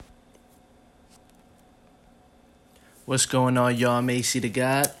What's going on, y'all? I'm AC the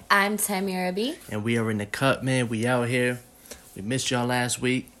God. I'm Tamara B. And we are in the cut, man. We out here. We missed y'all last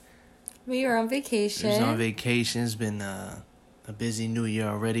week. We were on vacation. We was on vacation. It's been a busy new year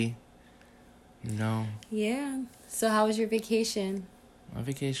already. You know? Yeah. So how was your vacation? My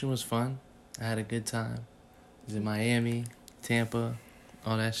vacation was fun. I had a good time. I was in Miami, Tampa,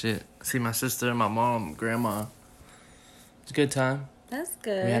 all that shit. See my sister, my mom, grandma. It's a good time. That's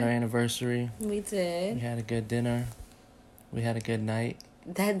good. We had our anniversary. We did. We had a good dinner. We had a good night.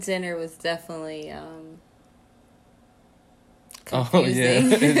 That dinner was definitely Oh, yeah.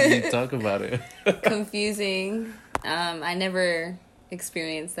 confusing. You talk about it. Confusing. I never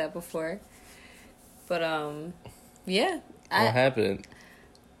experienced that before. But yeah. What happened?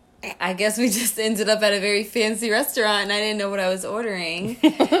 I guess we just ended up at a very fancy restaurant and I didn't know what I was ordering.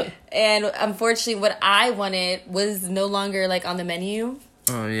 And unfortunately what I wanted was no longer like on the menu.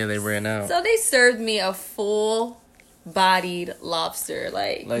 Oh yeah, they ran out. So they served me a full-bodied lobster,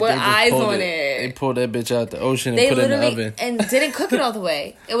 like with they just eyes pulled on They it. pulled that bitch out the ocean and put it in the oven. And didn't cook it all the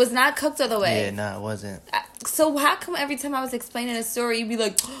way. It was not cooked all the way. Yeah, nah, it wasn't. So how come every time I was explaining a story, you'd be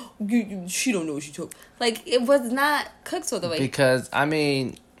like, she don't know what she took. Like, it was not cooked all the way. Because, I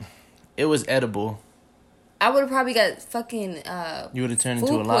mean, it was edible. I would have probably got fucking You would have turned food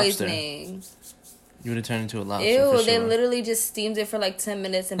into a lobster. poisoning. You would have turned into a lobster. Ew, for they sure. literally just steamed it for like 10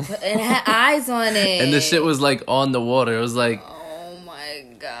 minutes and had eyes on it. And the shit was like on the water. It was like Oh my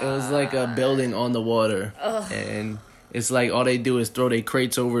god. it was like a building on the water. Ugh. And it's like all they do is throw their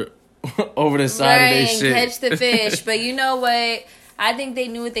crates over the side of their and shit. catch the fish. But you know what? I think they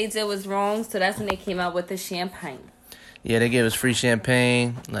knew what they did was wrong, so that's when they came out with the champagne. Yeah, they gave us free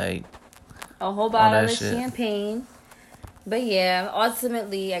champagne, like A whole bottle of shit. champagne. But yeah,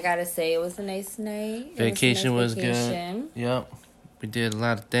 ultimately, I gotta say, it was a nice night. Vacation was vacation. good. Yep. We did a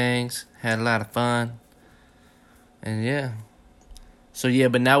lot of things. Had a lot of fun. And yeah. So yeah,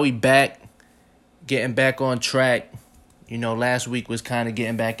 but now we back. Getting back on track. You know, last week was kind of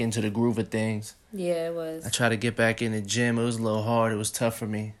getting back into the groove of things. Yeah, it was. I tried to get back in the gym. It was a little hard. It was tough for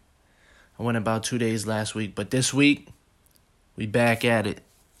me. I went about 2 days last week. But this week, we back at it.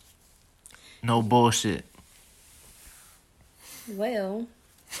 No bullshit. Well,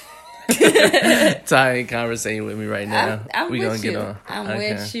 Ty ain't conversating with me right now. I'm we with gonna you. get on. I'm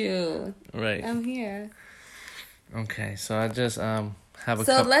Okay. with you. Right. I'm here. Okay, so I just have a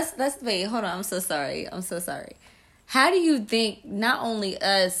So couple. let's wait. Hold on. I'm so sorry. How do you think not only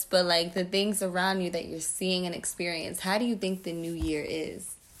us but like the things around you that you're seeing and experience? How do you think the new year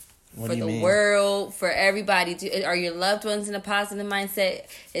is What for do you the mean? world, for everybody? Are your loved ones in a positive mindset?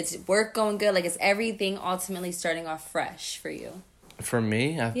 Is work going good? Like, is everything ultimately starting off fresh for you? For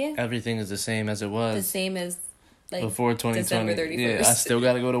me, Yeah. everything is the same as it was The same as like before 2020. December 31st. Yeah, I still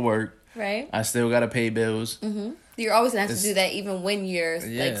got to go to work. Right. I still got to pay bills. Mm-hmm. You're always gonna have to do that even when you're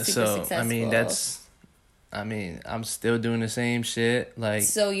Yeah, like super so successful. I'm still doing the same shit. Like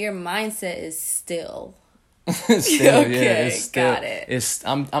So your mindset is still. still, Okay, it's still, got it. It's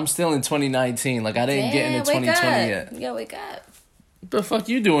I'm still in 2019. Like I didn't get into 2020 yet. Yeah, wake up. What the fuck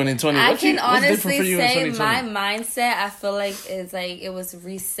you doing in 20? I What's can different honestly for you in say 2020? my mindset, I feel like is like it was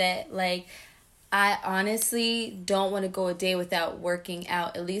reset. Like I honestly don't want to go a day without working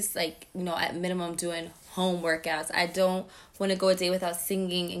out. At least like, you know, at minimum doing home workouts. I don't want to go a day without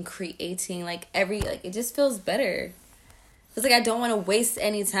singing and creating. Like it just feels better. It's like I don't want to waste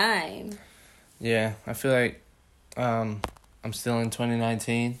any time. Yeah, I feel like I'm still in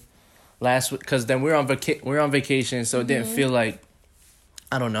 2019. Last week, because then we're on vacation, so it didn't feel like,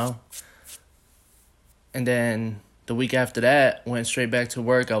 I don't know. And then the week after that, went straight back to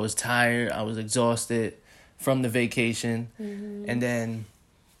work. I was tired. I was exhausted from the vacation. And then,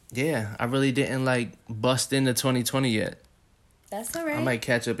 yeah, I really didn't like bust into 2020 yet. That's all right. I might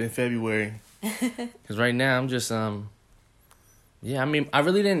catch up in February. Because right now I'm just, yeah, I mean, I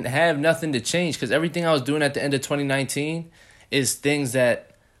really didn't have nothing to change because everything I was doing at the end of 2019 is things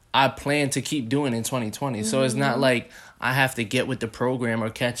that I plan to keep doing in 2020. So it's not like I have to get with the program or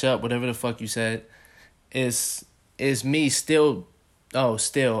catch up, whatever the fuck you said. Is me still, I'm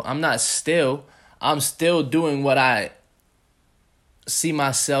still doing what I see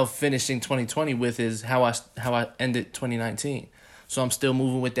myself finishing 2020 with is how I ended 2019. So I'm still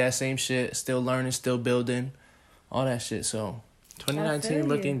moving with that same shit, still learning, still building, all that shit. So 2019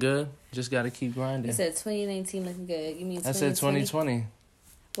 looking good. Just got to keep grinding. You said 2019 looking good. You mean 2020? I said 2020.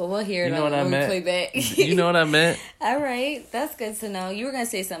 Well, we'll hear it You know what I when we meant? play back. You know what I meant? All right. That's good to know. You were going to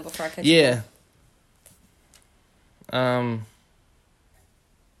say something before I cut you Yeah. off.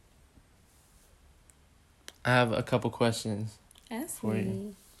 I have a couple questions Ask for me.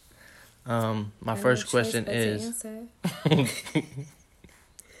 you. My first question is,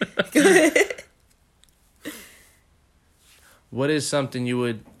 what is something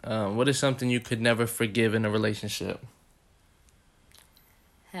you could never forgive in a relationship?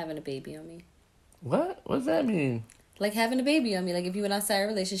 Having a baby on me. What? What does that mean? Like having a baby on me. Like if you went outside a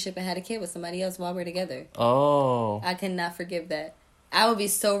relationship and had a kid with somebody else while we're together. Oh. I cannot forgive that. I would be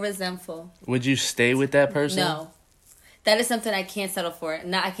so resentful. Would you stay with that person? No. That is something I can't settle for.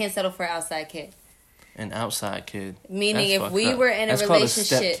 I can't settle for an outside kid. An outside kid. Meaning if we were in a relationship. Called a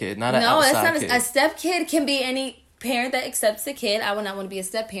step kid, not an outside kid. A step kid can be any parent that accepts a kid. I would not want to be a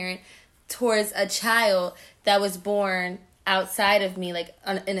step parent towards a child that was born outside of me, like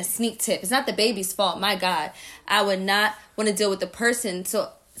in a sneak tip. It's not the baby's fault. My God, I would not want to deal with the person.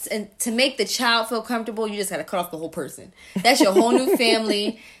 So, and to make the child feel comfortable, you just got to cut off the whole person. That's your whole new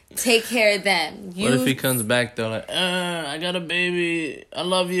family. Take care of them. What if he comes back though, like, I got a baby. I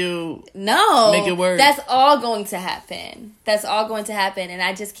love you. No, make it work. That's all going to happen. That's all going to happen, and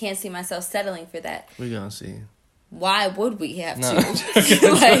I just can't see myself settling for that. We're gonna see. Why would we have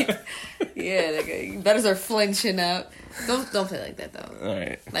to? Like, yeah, you better start flinching up. Don't play like that though. All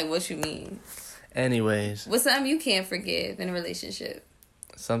right. Like, what you mean? Anyways, what's something you can't forgive in a relationship?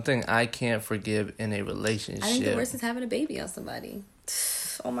 Something I can't forgive in a relationship. I think the worst is having a baby on somebody.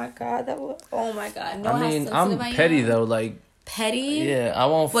 Oh my God, oh my God. No, I mean, I'm petty though. Like petty. Yeah, I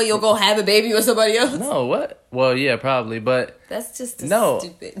won't. Well, you'll go have a baby with somebody else. No, what? Well, yeah, probably, but that's just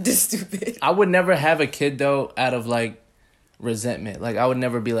stupid. I would never have a kid though out of like resentment. Like I would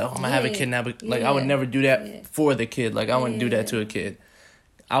never be like, oh, I'm gonna have a kid now. But, like I would never do that for the kid. Like I wouldn't do that to a kid.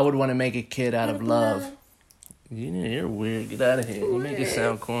 I would want to make a kid out of love. You're weird. Get out of here. You make it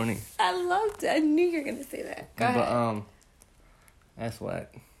sound corny. I loved it. I knew you were gonna say that. Go ahead. That's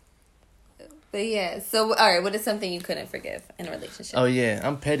whack. But yeah, so all right, what is something you couldn't forgive in a relationship? Oh yeah,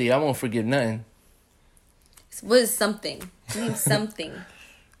 I'm petty. I won't forgive nothing. What is something? Name something.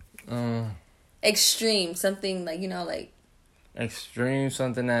 Extreme, something like like. Extreme,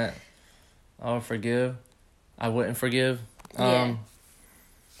 something that I would forgive. I wouldn't forgive.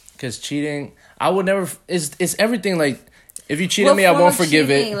 Because cheating, I would never. It's everything. Like if you cheat on me, I won't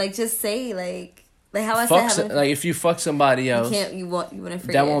forgive it. Like just say like how I said. Like if you fuck somebody else, you wouldn't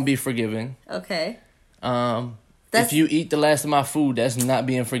forgive. That won't be forgiven. Okay. If you eat the last of my food, that's not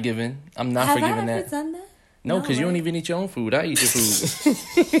being forgiven. I'm not forgiving that. Have I ever done that? No, because you don't even eat your own food. I eat your food.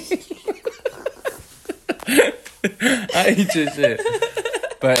 I eat your shit.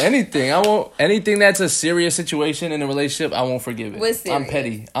 But anything that's a serious situation in a relationship, I won't forgive it. What's serious? I'm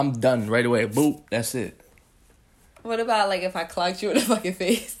petty. I'm done right away. Boop. That's it. What about like if I clocked you in the fucking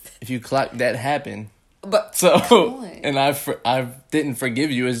face? If you clocked, that happened. But and I didn't forgive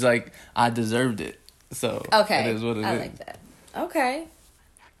you. It's like I deserved it. So okay, it is what it is. I like that. Okay.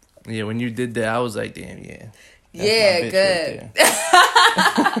 Yeah, when you did that, I was like, damn, yeah. Yeah, good. Right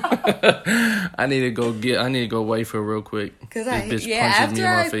I need to go wife her real quick. Because this bitch punches me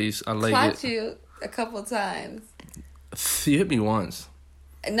in my face. I like clocked you a couple times. You hit me once.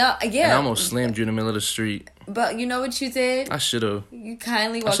 No, yeah. And I almost slammed you in the middle of the street. But you know what you did? I should have. You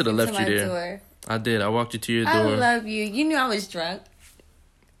kindly walked into my door. I did. I walked you to your door. I love you. You knew I was drunk.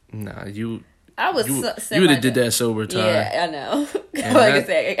 Nah, you... I was you would have did that sober, Ty. Yeah, I know. Like I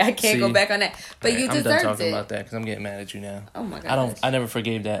said, I can't go back on that. But you deserved it. I'm done talking about that because I'm getting mad at you now. Oh my God. I never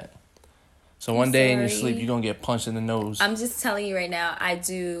forgave that. So one day in your sleep, you're going to get punched in the nose. I'm just telling you right now, I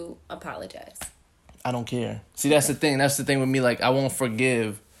do apologize. I don't care. See, that's the thing. That's the thing with me. Like, I won't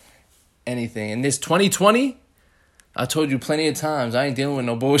forgive anything. And this 2020, I told you plenty of times, I ain't dealing with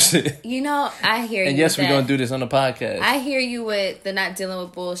no bullshit. I hear you. And yes, we're going to do this on the podcast. I hear you with the not dealing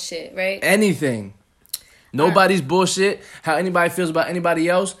with bullshit, right? Anything. Nobody's bullshit. How anybody feels about anybody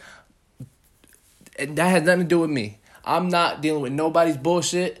else, that has nothing to do with me. I'm not dealing with nobody's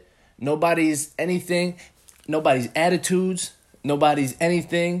bullshit, nobody's anything, nobody's attitudes, nobody's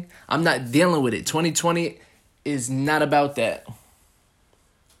anything. I'm not dealing with it. 2020 is not about that.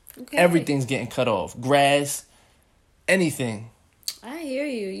 Okay. Everything's getting cut off. Grass, anything. I hear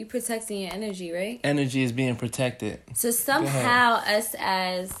you. You protecting your energy, right? Energy is being protected. So somehow us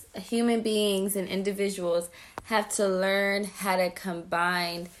as human beings and individuals have to learn how to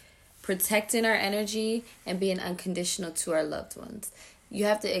combine protecting our energy and being unconditional to our loved ones. You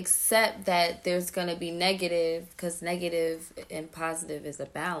have to accept that there's going to be negative because negative and positive is a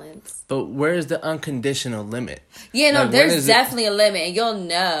balance. But where is the unconditional limit? Yeah, no, there's definitely a limit and you'll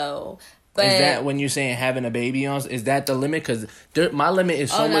know. But is that when you're saying having a baby on? Is that the limit? Because my limit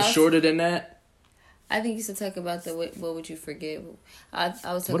is so much shorter than that. I think you should talk about what would you forgive? I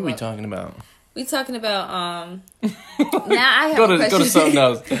was. What are we talking about? We talking about now. I have go to something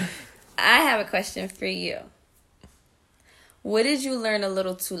else. I have a question for you. What did you learn a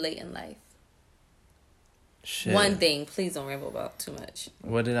little too late in life? Shit. One thing. Please don't ramble about too much.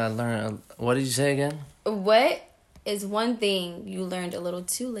 What did I learn? What did you say again? What is one thing you learned a little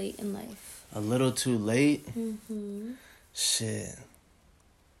too late in life? A little too late? Mm-hmm. Shit.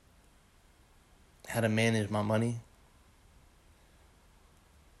 How to manage my money.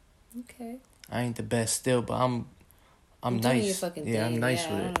 Okay. I ain't the best still, but I'm Doing nice. your fucking yeah, thing. I'm nice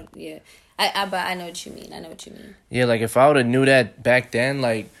Yeah, with it. Yeah. But I know what you mean. I know what you mean. Yeah, like if I would have knew that back then,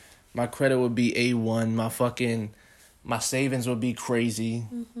 like my credit would be A1, my savings would be crazy.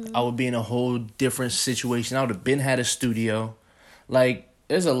 Mm-hmm. I would be in a whole different situation. I would have been had a studio. Like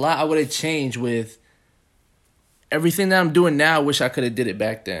there's a lot I would have changed with everything that I'm doing now. I wish I could have did it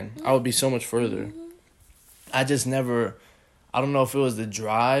back then. I would be so much further. Mm-hmm. I just never, I don't know if it was the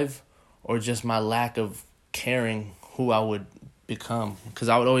drive or just my lack of caring who I would become, because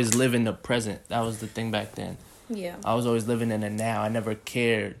I would always live in the present. That was the thing back then. Yeah. I was always living in the now. I never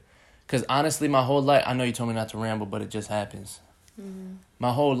cared. Because honestly, my whole life, I know you told me not to ramble, but it just happens. Mm-hmm.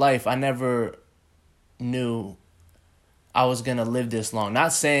 My whole life, I never knew I was going to live this long.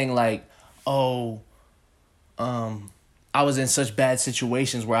 Not saying like, oh, I was in such bad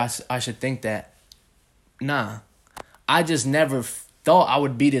situations where I should think that. Nah. I just never thought I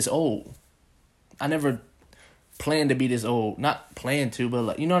would be this old. I never planned to be this old. Not planned to, but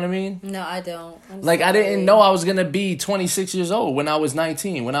like, you know what I mean? No, I don't. Like, I didn't know I was going to be 26 years old when I was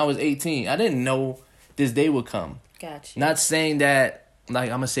 19, when I was 18. I didn't know this day would come. Gotcha. Not saying that, like,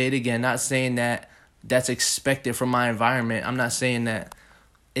 I'm going to say it again, not saying that that's expected from my environment. I'm not saying that.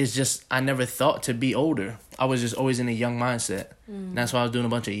 It's just, I never thought to be older. I was just always in a young mindset. And that's why I was doing a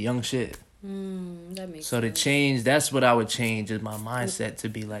bunch of young shit. That makes So sense. to change, that's what I would change, is my mindset to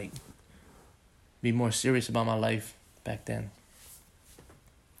be like, be more serious about my life back then.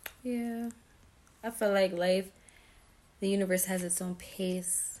 Yeah. I feel like life, the universe has its own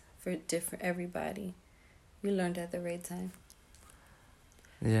pace for everybody. You learned at the right time.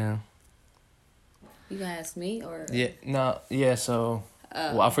 Yeah. You gonna ask me or? Yeah, no, yeah, so,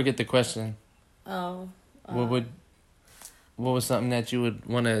 well, I forget the question. Oh. What was something that you would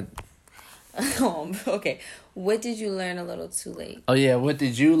want to... Okay. What did you learn a little too late? Oh, yeah, what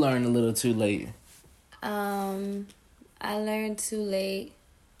did you learn a little too late? I learned too late.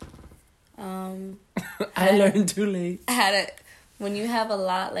 I learned too late. When you have a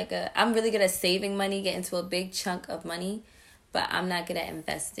lot, I'm really good at saving money, getting to a big chunk of money, but I'm not good at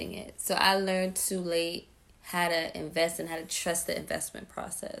investing it. So I learned too late how to invest and how to trust the investment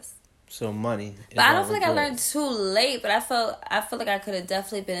process. So money. But I don't feel like I learned too late, but I feel like I could have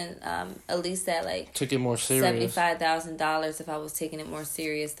definitely been at least at like took it more serious. $75,000 if I was taking it more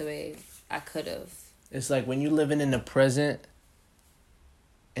serious the way I could have. It's like when you're living in the present,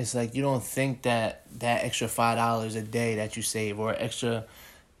 it's like you don't think that extra $5 a day that you save or extra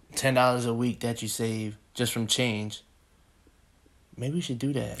 $10 a week that you save just from change. Maybe we should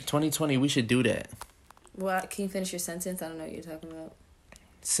do that. 2020, we should do that. Well, can you finish your sentence? I don't know what you're talking about.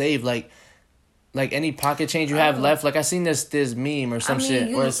 Save like any pocket change you have left. Like I seen this meme or some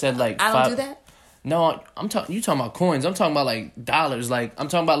shit where it said like I don't do that. No, you talking about coins. I'm talking about like dollars. Like I'm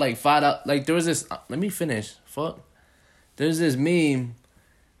talking about like $5. Like there was this. Let me finish. Fuck. There's this meme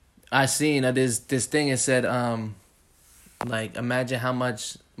I seen. This thing. It said like imagine how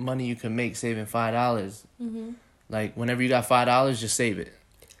much money you can make saving $5. Mm-hmm. Like whenever you got $5, just save it.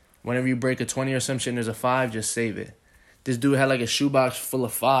 Whenever you break a 20 or some shit and there's a 5, just save it. This dude had like a shoebox full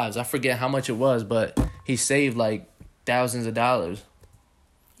of 5s. I forget how much it was, but he saved like thousands of dollars.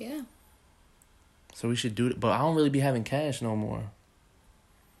 Yeah. So we should do it. But I don't really be having cash no more.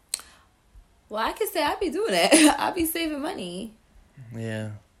 Well, I could say I be doing that. I be saving money. Yeah,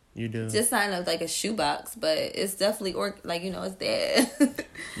 you do. Just not in like a shoebox, but it's definitely it's there.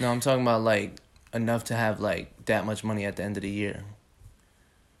 No, I'm talking about like enough to have like that much money at the end of the year.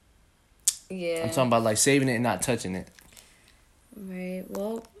 Yeah. I'm talking about like saving it and not touching it. Right.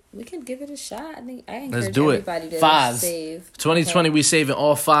 Well, we can give it a shot. I think I encourage Let's do everybody it. to 5s. save. 2020, we saving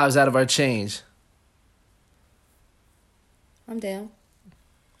all 5s out of our change. I'm down.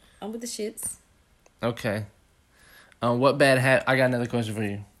 I'm with the shits. Okay. What bad habit? I got another question for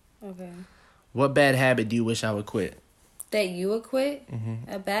you. Okay. What bad habit do you wish I would quit? That you would quit?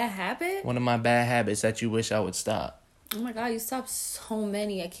 Mm-hmm. A bad habit? One of my bad habits that you wish I would stop. Oh my God, you stopped so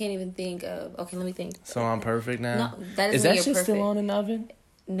many. I can't even think of. Okay, let me think. So I'm perfect now? No, that is that shit still on in the oven?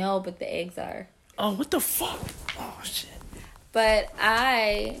 No, but the eggs are. Oh, what the fuck? Oh, shit. But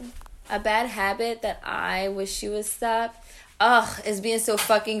a bad habit that I wish you would stop, is being so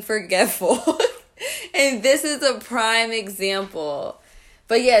fucking forgetful. And this is a prime example.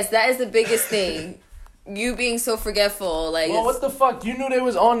 But yes, that is the biggest thing. You being so forgetful, like. Well, what the fuck? You knew they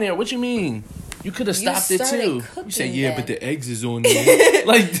was on there. What you mean? You could have stopped it too. You said, yeah, but the eggs is on there.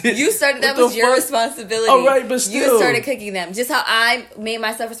 Like you started. That was your responsibility. All right, but still, you started cooking them. Just how I made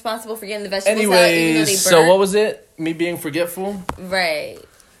myself responsible for getting the vegetables out, anyways, even though they burnt. So what was it? Me being forgetful? Right.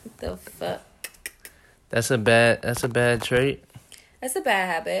 What the fuck? That's a bad trait. That's a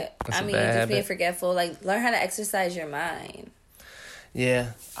bad habit. Just being forgetful. Like, learn how to exercise your mind. Yeah,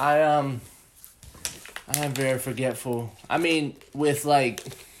 I am very forgetful. I mean, with like.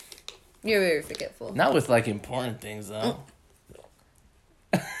 You're very forgetful. Not with like important things though.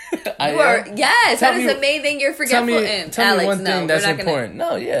 Yes, that is the main thing you're forgetful in. Tell Alex, me one thing that's important.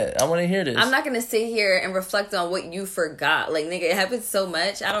 No, yeah, I want to hear this. I'm not gonna sit here and reflect on what you forgot. Like, nigga, it happens so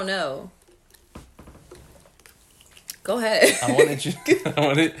much. I don't know. Go ahead. I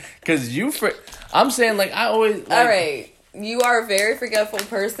wanted because I'm saying like I always. Like, all right. You are a very forgetful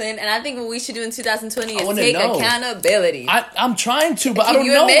person, and I think what we should do in 2020 is take accountability. I'm trying to, but I don't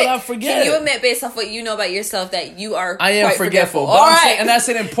know what I forget. Can you admit, based off what you know about yourself, that you are I am quite forgetful. All right. Saying, and that's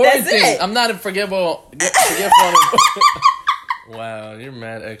an important thing. I'm not a forgetful. Wow, you're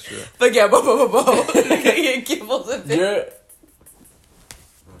mad extra. Forgetful. You're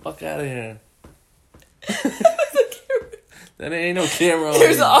fuck out of here. That ain't no camera on.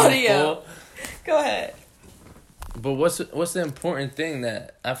 There's audio. Go ahead. But what's the important thing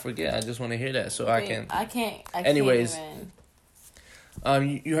that I forget? I just want to hear that so I can't. Anyways,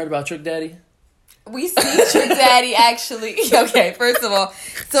 you heard about Trick Daddy? We see Trick Daddy actually. Okay, first of all,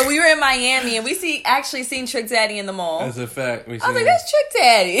 so we were in Miami and we seen Trick Daddy in the mall. That's a fact. I was like, that's Trick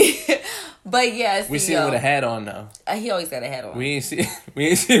Daddy. But yes, we see him with a hat on though. He always got a hat on. We ain't see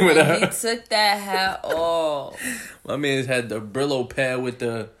him with a hat. He took that hat off. My man's had the Brillo pad with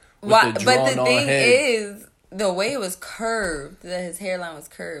the but the thing head. is, the way it was curved, that his hairline was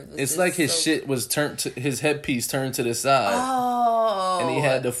curved. It's like his shit was turned to his headpiece turned to the side. Oh, and he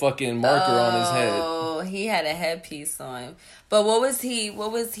had the fucking marker on his head. Oh, he had a headpiece on. But what was he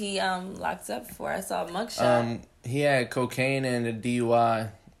locked up for? I saw a mugshot. He had cocaine and a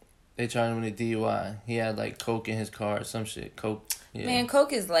DUI. They charged him with a DUI. He had like coke in his car or some shit. Coke. Yeah. Man,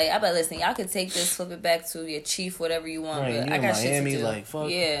 coke is like, I bet, listen, y'all could take this, flip it back to your chief, whatever you want. Right, but I got Miami, shit to do. like, fuck,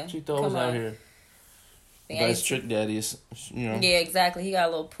 yeah, you throws out here. That's Trick Daddy, Yeah, exactly. He got a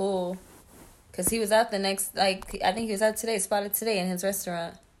little pool. Because he was out the next, I think he was out today, spotted today in his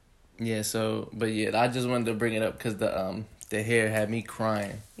restaurant. Yeah, I just wanted to bring it up because the hair had me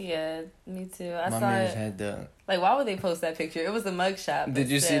crying. Yeah, me too. My man had the... Like, why would they post that picture? It was a mugshot. Did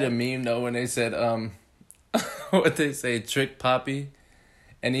you see the meme, though, when they said, what they say, Trick Poppy?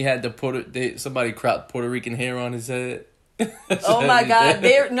 And he had somebody cropped Puerto Rican hair on his head. Oh my God!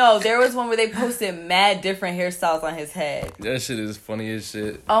 There was one where they posted mad different hairstyles on his head. That shit is funny as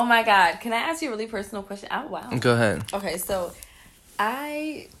shit. Oh my God! Can I ask you a really personal question? Oh wow! Go ahead. Okay, so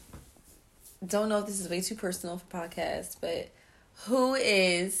I don't know if this is way too personal for podcast, but who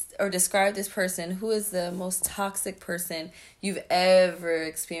is, or describe this person, who is the most toxic person you've ever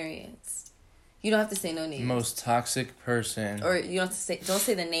experienced? You don't have to say no name. Most toxic person, or you don't say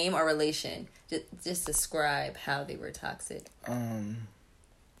the name or relation. Just describe how they were toxic.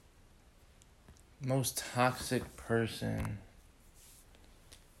 Most toxic person.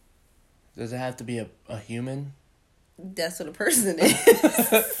 Does it have to be a human? That's what a person is.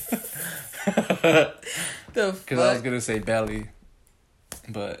 Because I was gonna say belly,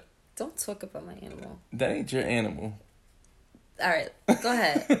 but don't talk about my animal. That ain't your animal. All right, go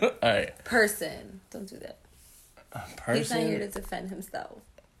ahead. All right. Person, don't do that. A person. He's not here to defend himself.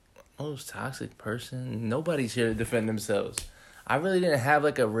 Most toxic person? Nobody's here to defend themselves. I really didn't have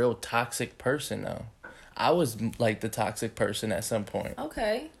like a real toxic person though. I was like the toxic person at some point.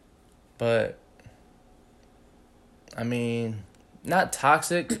 Okay. But I mean, not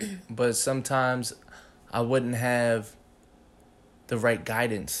toxic, but sometimes I wouldn't have the right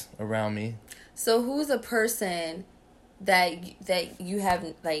guidance around me. So who's a person that you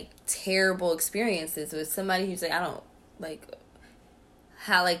have like terrible experiences with? Somebody who's like, I don't like.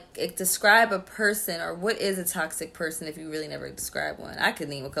 How, describe a person, or what is a toxic person if you really never describe one? I could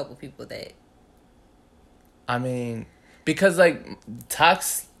name a couple people that. I mean, because,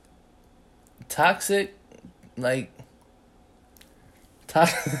 toxic, toxic,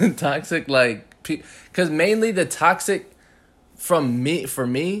 because mainly the toxic for me,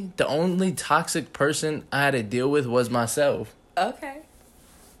 the only toxic person I had to deal with was myself. Okay.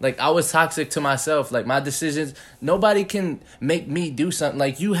 I was toxic to myself. My decisions, nobody can make me do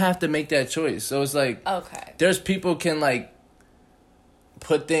something. You have to make that choice. So it's okay. There's people can,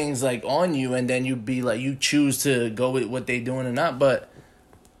 put things, on you, and then you be, you choose to go with what they doing or not. But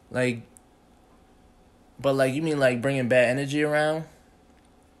Like, but like you mean like bringing bad energy around?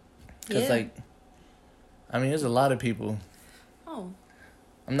 Because like, I mean, there's a lot of people. Oh.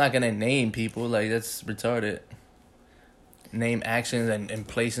 I'm not gonna name people, like that's retarded. Name actions and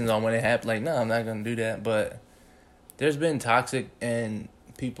places on when it happened. Like, no, I'm not gonna do that. But there's been toxic and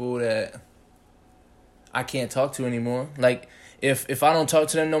people that I can't talk to anymore. Like, if I don't talk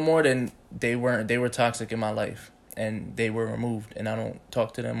to them no more, then they were toxic in my life and they were removed, and I don't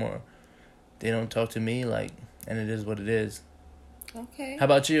talk to them or they don't talk to me. Like, and it is what it is. Okay. How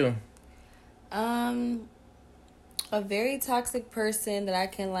about you? A very toxic person that I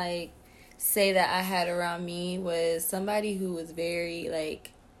can like say that I had around me was somebody who was very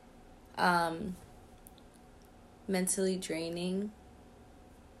like mentally draining.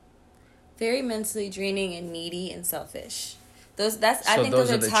 Very mentally draining and needy and selfish. I think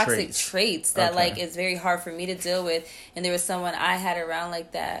those are toxic traits that like is very hard for me to deal with, and there was someone I had around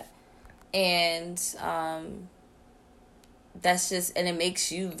like that. And that's just, and it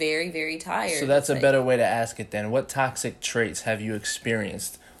makes you very, very tired. So that's a better way to ask it then. What toxic traits have you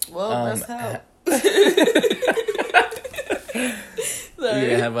experienced? Well, that's how.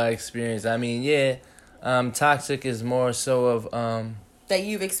 Yeah, have I experienced? I mean, yeah. Toxic is more so of that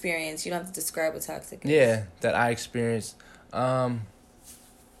you've experienced. You don't have to describe what toxic is. Yeah, that I experienced.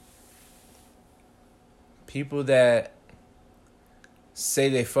 People that say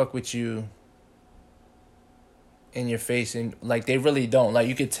they fuck with you in your face and like they really don't. Like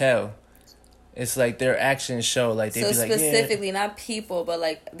you could tell. It's like their actions show. Like they be like, specifically, not people, but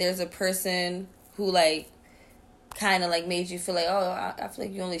like there's a person who like kind of like made you feel like, oh, I feel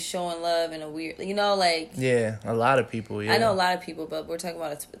like you're only showing love in a weird, you know, like. Yeah, a lot of people. Yeah, I know a lot of people, but we're talking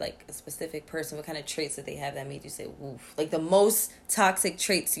about a specific person. What kind of traits that they have that made you say, "Woof"? Like the most toxic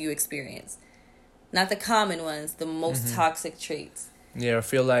traits you experience, not the common ones. The most toxic traits. Yeah, I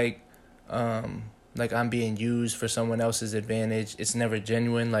feel like I'm being used for someone else's advantage. It's never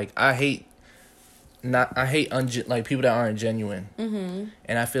genuine. Like I hate like people that aren't genuine. Mm-hmm.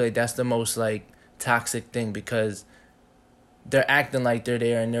 And I feel like that's the most like toxic thing because they're acting like they're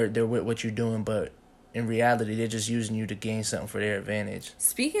there and they're with what you're doing, but in reality they're just using you to gain something for their advantage.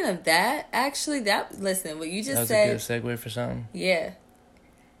 Speaking of that, actually, listen, what you just said. That was a good segue for something. Yeah.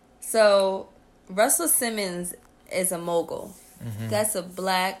 So Russell Simmons is a mogul. Mm-hmm. That's a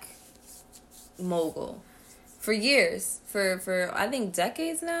black mogul. For years, for I think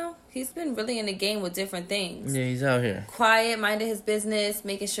decades now, he's been really in the game with different things. Yeah, he's out here. Quiet, minding his business,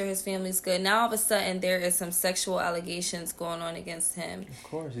 making sure his family's good. Now all of a sudden there is some sexual allegations going on against him. Of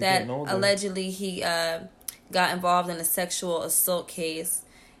course, he's that getting older. Allegedly he got involved in a sexual assault case.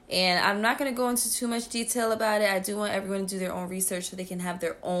 And I'm not going to go into too much detail about it. I do want everyone to do their own research so they can have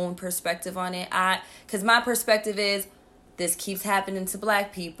their own perspective on it. Because my perspective is, this keeps happening to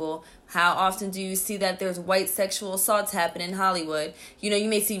black people. How often do you see that there's white sexual assaults happen in Hollywood? You know, you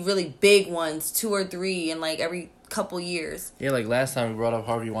may see really big ones, 2 or 3 in like every couple years. Yeah, like last time we brought up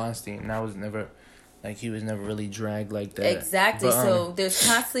Harvey Weinstein, and that was never, like he was never really dragged like that. Exactly. But, so there's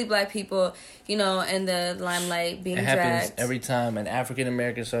constantly black people, you know, in the limelight being dragged. It happens every time an African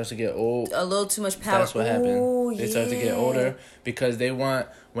American starts to get old. A little too much power. That's what happens. They start to get older because they want,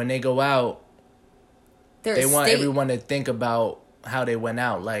 when they go out, they want everyone to think about how they went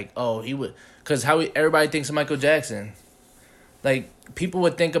out. Like, oh, he would... Because everybody thinks of Michael Jackson. Like, people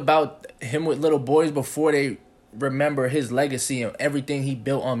would think about him with little boys before they remember his legacy and everything he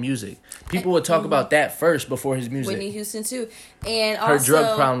built on music. People would talk about that first before his music. Whitney Houston, too. And her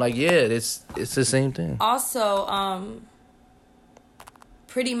drug problem, like, yeah, it's the same thing. Also,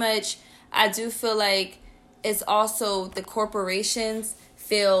 pretty much, I do feel like it's also the corporations...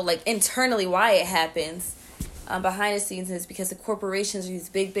 feel like internally why it happens behind the scenes is because the corporations, these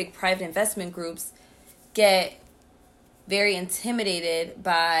big private investment groups, get very intimidated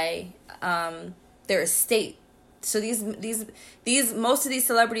by their estate. So these most of these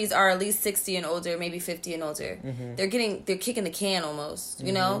celebrities are at least 60 and older, maybe 50 and older. Mm-hmm. They're kicking the can almost,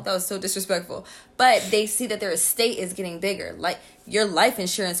 you know? That was so disrespectful. But they see that their estate is getting bigger. Like your life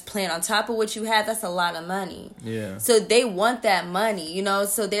insurance plan on top of what you have, that's a lot of money. Yeah. So they want that money, you know?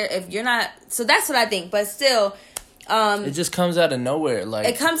 So that's what I think. But still, it just comes out of nowhere. Like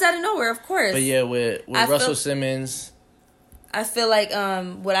it comes out of nowhere, of course. But yeah, with Russell Simmons, I feel like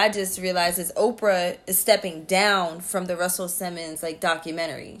what I just realized is Oprah is stepping down from the Russell Simmons like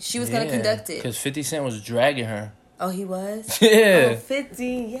documentary. She was going to conduct it because 50 Cent was dragging her. Oh, he was? Yeah. Oh, 50,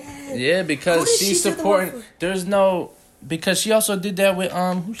 yes. Yeah, because she's supporting. There's no... Because she also did that with...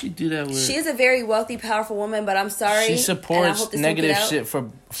 Who she do that with? She is a very wealthy, powerful woman, but I'm sorry. She supports negative shit for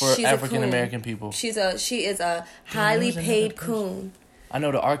African American people. She is a highly paid coon. I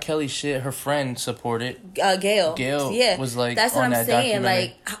know the R. Kelly shit, her friend supported. Gail. Gail was like, that's what on I'm that saying.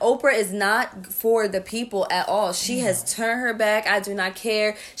 documentary. Like, Oprah is not for the people at all. She has turned her back. I do not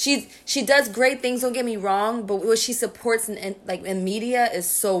care. She does great things. Don't get me wrong, but what she supports in media is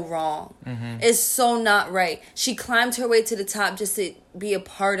so wrong. It's so not right. She climbed her way to the top just to be a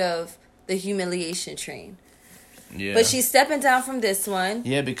part of the humiliation train. Yeah. But she's stepping down from this one.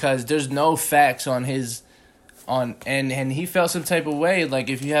 Yeah, because there's no facts on his and he felt some type of way. Like,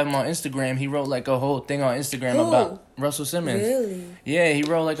 if you have him on Instagram, he wrote like a whole thing on Instagram Who? about Russell Simmons. Really? Yeah, he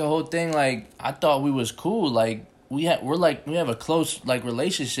wrote like a whole thing. Like, I thought we was cool. Like, we have a close like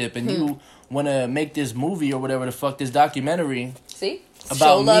relationship, and you want to make this movie or whatever the fuck, this documentary. See, about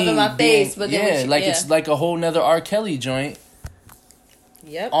show love me in my face, but then it's like a whole nother R. Kelly joint.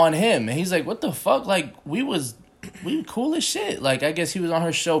 Yep. On him, and he's like, "What the fuck? Like, we cool as shit." Like, I guess he was on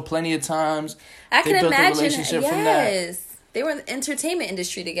her show plenty of times. I can imagine. Relationship from that. Yes, they were in the entertainment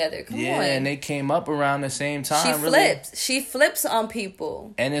industry together. Come on. Yeah, and they came up around the same time. She flips on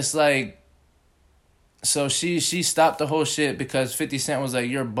people, and it's like, so she stopped the whole shit because 50 Cent was like,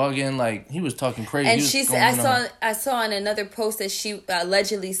 "You're bugging." Like, he was talking crazy. And she said, I saw in another post that she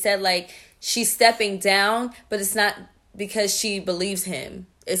allegedly said like she's stepping down, but it's not because she believes him.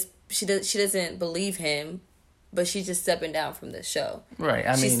 She doesn't believe him, but she's just stepping down from the show. Right.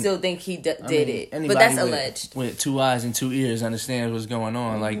 She still think he did it, but that's alleged. With 2 eyes and 2 ears understands what's going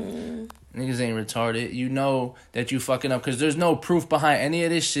on. Like, niggas ain't retarded. You know that you fucking up because there's no proof behind any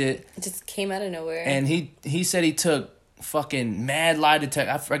of this shit. It just came out of nowhere. And he said he took fucking mad lie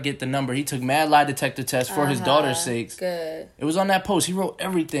detector. I forget the number. He took mad lie detector tests for his daughter's sakes. Good. It was on that post. He wrote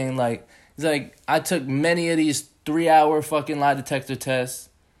everything. Like, he's like, I took many of these 3-hour fucking lie detector tests.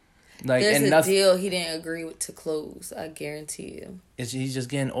 Like, there's and a deal he didn't agree to close. I guarantee you. He's just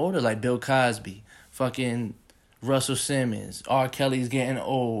getting older, like Bill Cosby, fucking Russell Simmons. R. Kelly's getting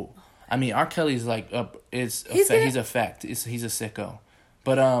old. I mean, R. Kelly's like he's a fact. He's a sicko.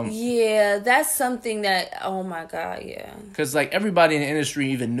 But yeah, that's something that, oh my God, yeah. Because like everybody in the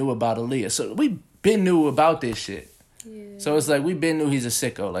industry even knew about Aaliyah, so we been knew about this shit. Yeah. So it's like we been knew he's a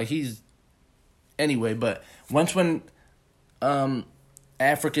sicko. Like anyway. But when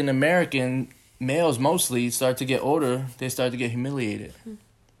African American males mostly start to get older, they start to get humiliated.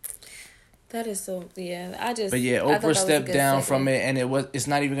 That is so, yeah. But yeah, Oprah stepped down from it, and it's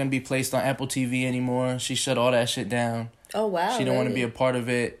not even gonna be placed on Apple TV anymore. She shut all that shit down. Oh wow! She don't want to be a part of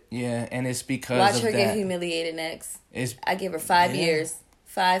it. Yeah, and it's because watch of her that. get humiliated next. I give her 5 years,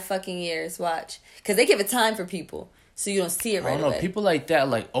 5 fucking years. Watch, because they give it time for people, so you don't see it right away. I don't know, people like that,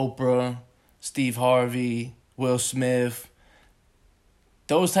 like Oprah, Steve Harvey, Will Smith.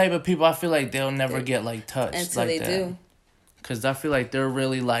 Those type of people, I feel like they'll never get like touched until like they that. do. Because I feel like they're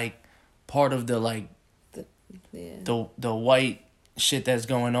really like part of the like the white shit that's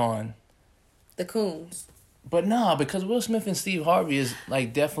going on. The coons. But nah, because Will Smith and Steve Harvey is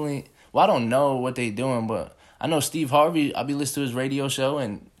like definitely. Well, I don't know what they doing, but I know Steve Harvey. I be listening to his radio show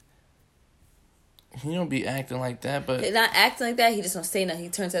and he don't be acting like that. But he's not acting like that. He just don't say nothing. He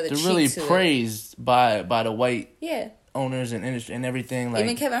turns out the cheek to it. They're really praised by the white owners and industry and everything. Like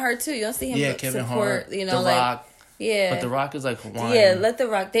even Kevin Hart too. You don't see him Kevin support. Hart, You know, The like Rock. But The Rock is like Hawaiian. Yeah, let The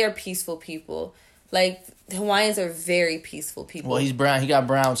Rock. They are peaceful people. Like Hawaiians are very peaceful people. Well, he's brown. He got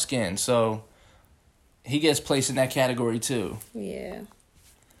brown skin, so he gets placed in that category too. Yeah.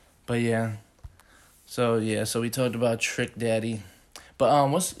 But yeah. So we talked about Trick Daddy. But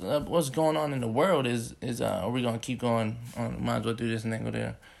what's going on in the world is are we gonna keep going? Might as well do this and then go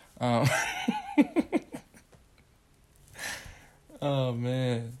there. Oh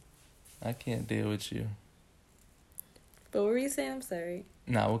man, I can't deal with you. But what were you saying? I'm sorry.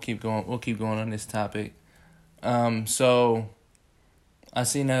 Nah, we'll keep going. We'll keep going on this topic. So I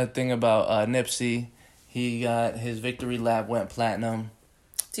seen a thing about Nipsey. He got his victory lap went platinum.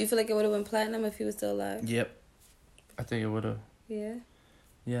 Do you feel like it would have went platinum if he was still alive? Yep, I think it would have. Yeah.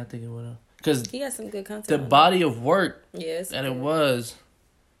 Yeah, I think it would have. Cause he got some good content. The body of work that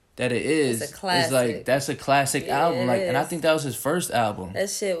it is, it's a classic. Is like that's a classic album. Like, and I think that was his first album. That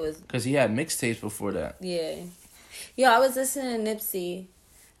shit was because he had mixtapes before that. Yeah, I was listening to Nipsey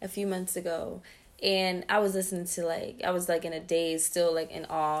a few months ago, and I was listening to I was in a daze, still in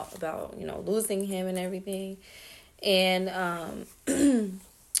awe about losing him and everything, and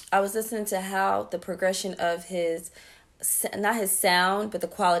I was listening to how the progression of his, not his sound, but the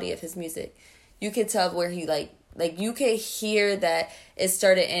quality of his music. You could tell where he like you could hear that it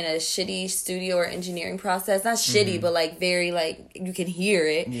started in a shitty studio or engineering process. Not shitty, but like very like you can hear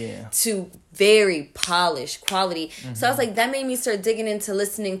it. Yeah. To very polished quality. So I was like, that made me start digging into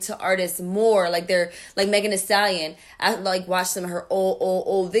listening to artists more. Like they're like Megan Thee Stallion. I like watched some of her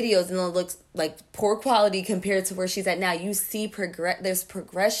old videos, and it looks like poor quality compared to where she's at now. You see there's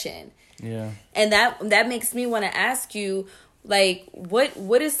progression. Yeah. And that makes me want to ask you, like,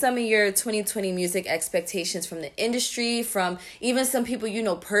 what is some of your 2020 music expectations from the industry, from even some people you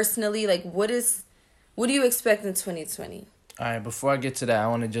know personally? Like, what do you expect in 2020? All right, before I get to that, I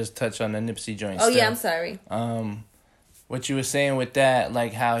want to just touch on the Nipsey joint. Oh, yeah, I'm sorry. What you were saying with that,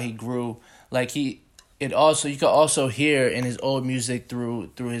 like how he grew, like you could also hear in his old music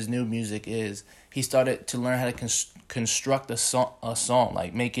through his new music is he started to learn how to construct a song,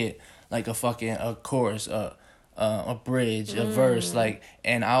 like make it like a chorus, a bridge, a verse, like.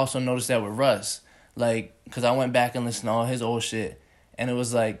 And I also noticed that with Russ, like, because I went back and listened to all his old shit, and it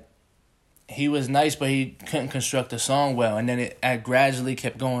was like he was nice, but he couldn't construct a song well, and then it gradually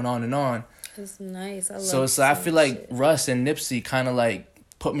kept going on and on. It's nice. I love So I feel like Russ and Nipsey kind of like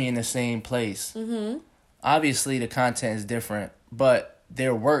put me in the same place. Mm-hmm. Obviously, the content is different, but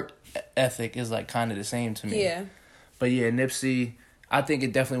their work ethic is like kind of the same to me. Yeah. But yeah, Nipsey, I think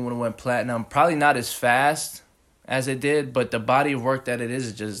it definitely would have went platinum. Probably not as fast as it did, but the body of work that it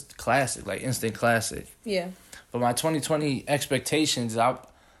is just classic, like instant classic. Yeah. But my 2020 expectations,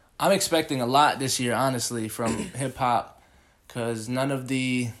 I'm expecting a lot this year, honestly, from hip hop, because none of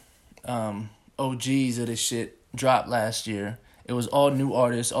the OGs of this shit dropped last year. It was all new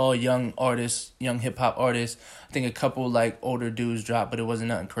artists, all young artists, young hip hop artists. I think a couple like older dudes dropped, but it wasn't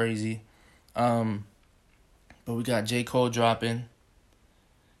nothing crazy. But we got J. Cole dropping.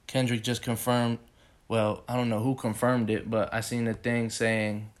 Kendrick just confirmed. Well, I don't know who confirmed it, but I seen a thing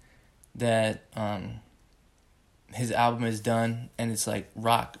saying that his album is done, and it's like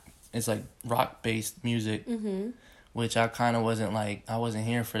rock. It's like rock based music, which I kind of I wasn't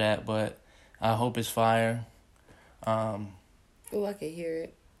here for that, but I hope it's fire. Oh, I can hear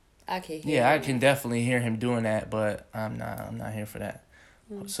it. I can definitely hear him doing that, but I'm not here for that.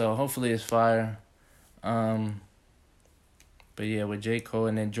 So hopefully it's fire. But yeah, with J. Cole,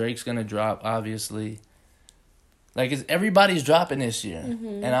 and then Drake's gonna drop, obviously. Like, everybody's dropping this year.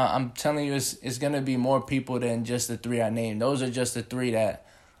 And I'm telling you, it's gonna be more people than just the three I named. Those are just the three that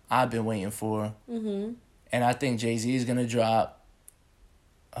I've been waiting for. And I think Jay-Z is gonna drop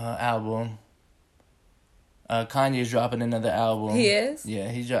album. Kanye's dropping another album. He is? Yeah,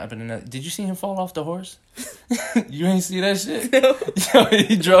 he's dropping another. Did you see him fall off the horse? You ain't see that shit? No.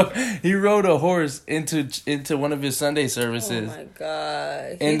 Yo, he rode a horse into one of his Sunday services. Oh my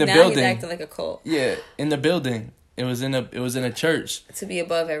god! In the building, he's acting like a cult. Yeah, in the building. It was in a church. To be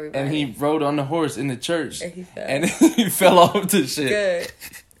above everybody. And he rode on the horse in the church. And he fell off the shit.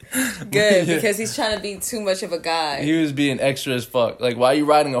 Good, because he's trying to be too much of a guy. He was being extra as fuck. Like, why are you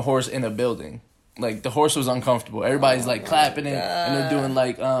riding a horse in a building? Like, the horse was uncomfortable. Everybody's like clapping and they're doing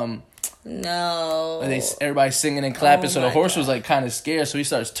like no. Everybody's singing and clapping, so the horse was like kind of scared, so he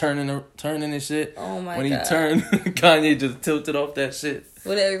starts turning and shit. Oh my god. When he turned, Kanye just tilted off that shit.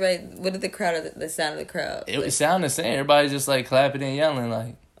 What did the crowd, the sound of the crowd? It sounded the same. Everybody's just like clapping and yelling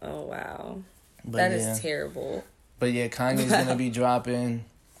like. Oh wow. But that is terrible. But yeah, Kanye's gonna be dropping.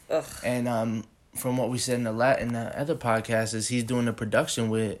 Ugh. And from what we said in the other podcast is he's doing the production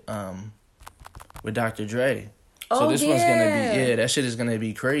with Dr. Dre. So this one's gonna be that shit is gonna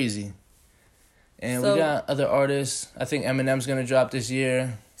be crazy. And we got other artists. I think Eminem's gonna drop this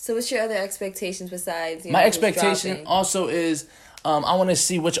year. So what's your other expectations besides my expectation also is I want to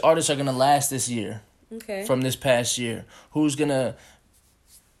see which artists are gonna last this year. Okay. From this past year, who's gonna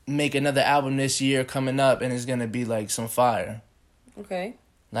make another album this year coming up and it's gonna be like some fire. Okay.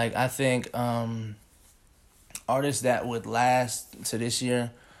 Like, I think artists that would last to this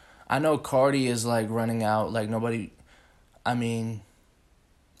year, I know Cardi is like running out. Like,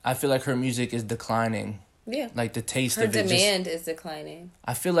 I feel like her music is declining. Yeah. Like, the taste her of it. Her demand is declining.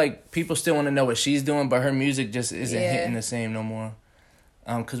 I feel like people still want to know what she's doing, but her music just isn't hitting the same no more.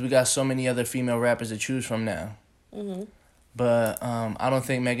 Because we got so many other female rappers to choose from now. But I don't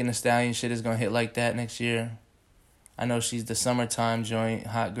think Megan Thee Stallion shit is going to hit like that next year. I know she's the summertime joint,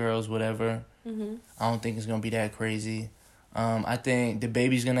 hot girls, whatever. I don't think it's going to be that crazy. I think the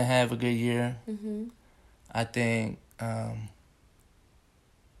baby's going to have a good year. I think...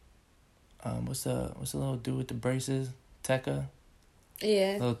 what's the little dude with the braces? Tekka?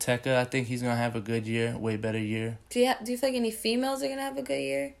 Yeah. Little Tekka, I think he's going to have a good year, way better year. Do you feel like any females are going to have a good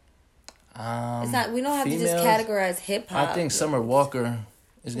year? We don't have females, to just categorize hip-hop. I think Summer Walker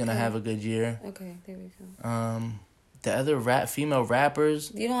is gonna have a good year. Okay, there we go. The other female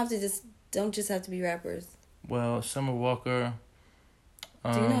rappers. You don't just have to be rappers. Well, Summer Walker.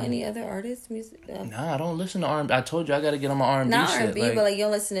 Do you know any other artists? Music? Nah, I don't listen to R&B. I told you I gotta get on my R&B Not shit. R&B, but like you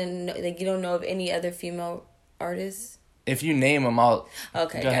don't listen to, like you don't know of any other female artists. If you name them, I'll.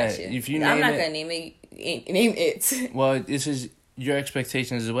 Okay, go ahead. gotcha. If you name I'm not it, gonna name it. Name it. Well, this is your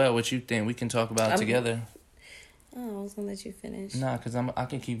expectations as well. What you think? We can talk about it together. Oh, I was gonna let you finish. Nah, cause I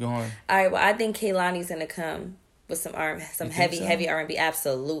can keep going. All right. Well, I think Kehlani's gonna come with some heavy R&B.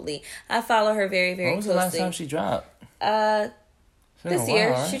 Absolutely. I follow her very, very closely. When was the last time she dropped? This year.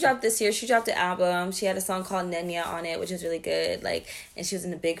 Right? She dropped this year. She dropped an album. She had a song called Nenya on it, which is really good. Like, and she was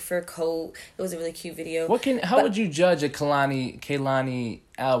in a big fur coat. It was a really cute video. How would you judge a Kehlani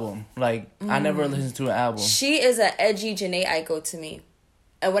album? Like, I never listened to an album. She is an edgy Jhené Aiko to me.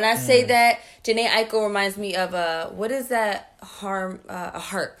 And when I say that, Jhené Aiko reminds me of what is that? A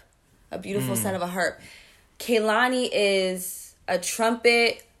harp. A beautiful sound of a harp. Kehlani is a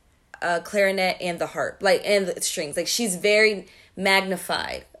trumpet, a clarinet, and the harp. Like, and the strings. Like, she's very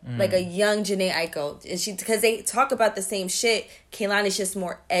magnified. Like a young Jhené Aiko. And because they talk about the same shit, Kehlani's just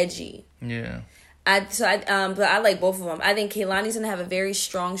more edgy. Yeah. But I like both of them. I think Kehlani's gonna have a very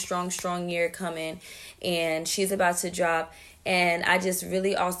strong year coming, and she's about to drop. And I just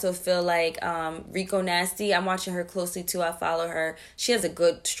really also feel like Rico Nasty, I'm watching her closely too. I follow her. She has a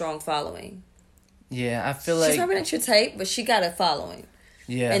good, strong following. Yeah, I feel like she's probably not your type, but she got a following.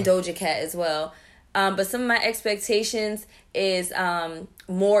 Yeah, and Doja Cat as well. But some of my expectations is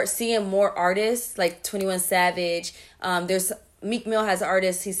seeing more artists like 21 Savage. There's Meek Mill has an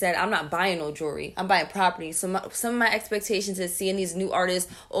artist. He said, "I'm not buying no jewelry. I'm buying property." So some of my expectations is seeing these new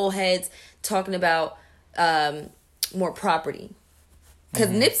artists, old heads, talking about more property. Because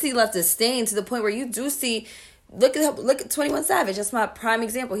Nipsey left a stain to the point where you do see. Look at 21 Savage. That's my prime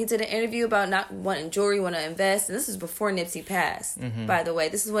example. He did an interview about not wanting jewelry, want to invest, and this is before Nipsey passed. By the way,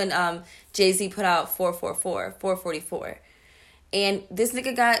 this is when Jay-Z put out 444, and this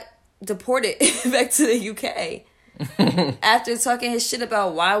nigga got deported back to the UK after talking his shit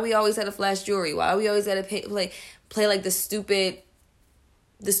about why we always had to flash jewelry, why we always had to play like the stupid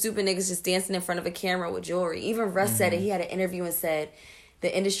niggas just dancing in front of a camera with jewelry. Even Russ said it. He had an interview and said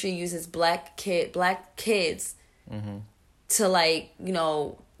the industry uses black kids to, like, you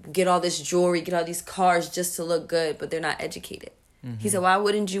know, get all this jewelry, get all these cars just to look good, but they're not educated. He said, why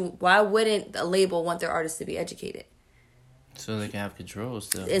wouldn't a label want their artists to be educated? So they can have control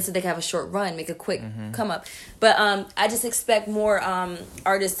still. And so they can have a short run, make a quick come up. But I just expect more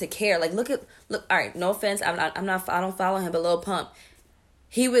artists to care. Like, look, all right, no offense, I don't follow him, but Lil Pump,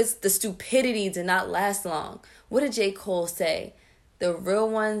 the stupidity did not last long. What did J. Cole say? The real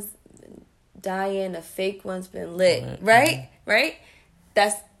ones dying, the fake ones been lit. Right?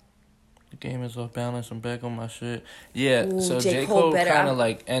 That's... The game is off balance. I'm back on my shit. Yeah, ooh, so J. Cole kind of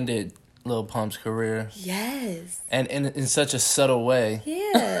like ended Lil Pump's career. Yes. And in such a subtle way.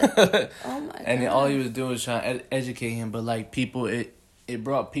 Yeah. Oh my God. And all he was doing was trying to educate him. But like people, it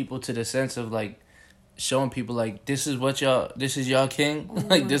brought people to the sense of like showing people like this is y'all king.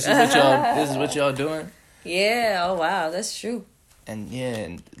 Like this is what y'all doing. Yeah, oh wow, that's true. And yeah,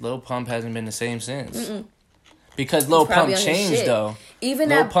 and Lil Pump hasn't been the same since. Because Lil Pump changed though. Even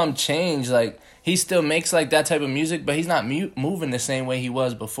Lil Pump changed, like he still makes like that type of music, but he's not moving the same way he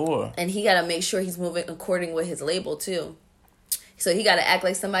was before. And he got to make sure he's moving according with his label too. So he got to act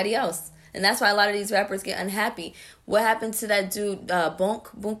like somebody else. And that's why a lot of these rappers get unhappy. What happened to that dude,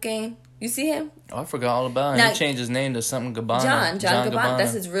 Bonkane? You see him? Oh, I forgot all about him. Now, he changed his name to something Gabbana. John Gabbana.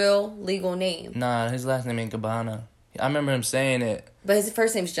 That's his real legal name. Nah, his last name ain't Gabbana. I remember him saying it. But his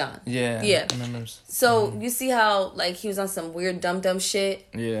first name's John. Yeah. Yeah. I remember him. So you see how like he was on some weird dumb shit?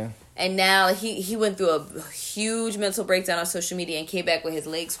 Yeah. And now he went through a huge mental breakdown on social media and came back with his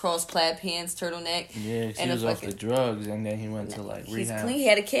legs crossed, plaid pants, turtleneck. Yeah, he was off the drugs and then he went to like rehab. He's clean. He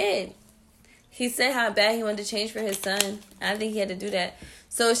had a kid. He said how bad he wanted to change for his son. I think he had to do that.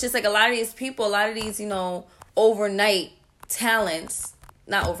 So it's just like a lot of these people, a lot of these, you know, overnight talents,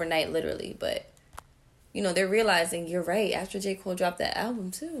 not overnight literally, but, you know, they're realizing you're right after J. Cole dropped that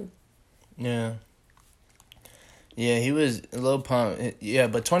album too. Yeah. Yeah, he was Lil Pump. Yeah,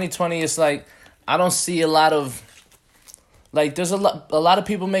 but 2020 is like, I don't see a lot of, like, there's a lot of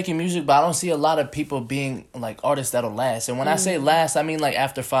people making music, but I don't see a lot of people being, like, artists that'll last. And when I say last, I mean, like,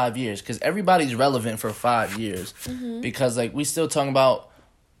 after 5 years. Because everybody's relevant for 5 years. Because, like, we still talking about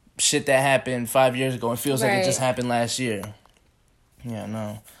shit that happened 5 years ago. It feels like it just happened last year. Yeah,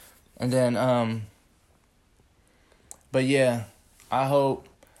 no. And then, but yeah, I hope,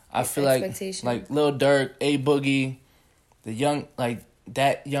 I feel like Lil Durk, A Boogie, the young, like,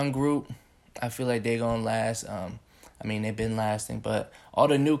 that young group, I feel like they gonna last. I mean, they've been lasting, but all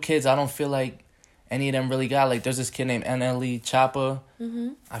the new kids, I don't feel like any of them really got. Like, there's this kid named NLE Choppa. Mm-hmm.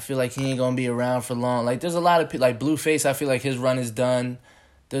 I feel like he ain't gonna be around for long. Like, there's a lot of people, like Blueface, I feel like his run is done.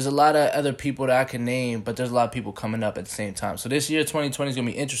 There's a lot of other people that I can name, but there's a lot of people coming up at the same time. So this year, 2020, is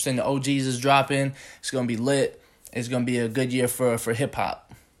gonna be interesting. The OGs is dropping. It's gonna be lit. It's gonna be a good year for hip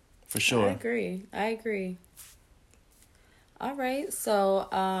hop, for sure. I agree. All right, so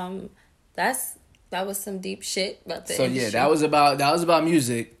that was some deep shit about the industry. Yeah, that was about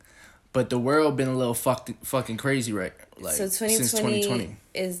music, but the world been a little fucking crazy, right? Like, so 2020, since 2020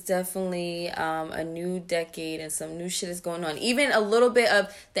 is definitely a new decade, and some new shit is going on. Even a little bit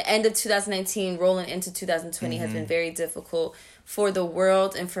of the end of 2019 rolling into 2020 has been very difficult for the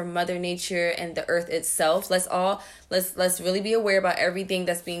world and for Mother Nature and the earth itself. Let's really be aware about everything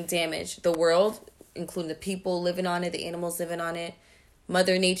that's being damaged. The world, including the people living on it, the animals living on it,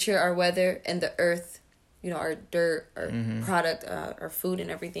 Mother Nature, our weather, and the earth, our dirt, our product, our food and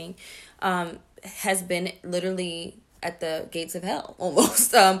everything, has been literally at the gates of hell,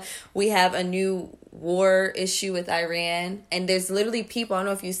 almost. We have a new war issue with Iran, and there's literally people, I don't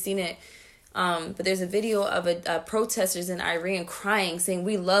know if you've seen it, but there's a video of protesters in Iran crying, saying,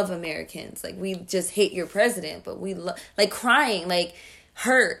 "We love Americans. Like, we just hate your president, but we love," like, crying, like,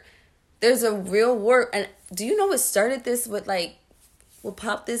 hurt. There's a real war. And do you know what started this with, like, what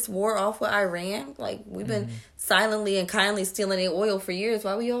popped this war off with Iran? Like, we've been silently and kindly stealing their oil for years.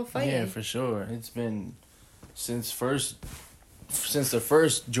 Why we all fighting? Yeah, for sure. It's been since the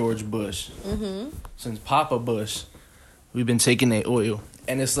first George Bush, since Papa Bush, we've been taking their oil.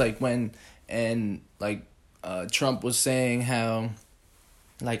 And it's like Trump was saying how,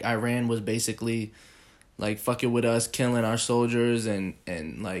 like, Iran was basically, like, fucking with us, killing our soldiers and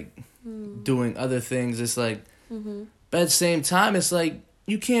like doing other things. It's like, but at the same time, it's like,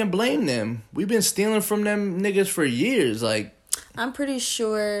 you can't blame them. We've been stealing from them niggas for years. Like, I'm pretty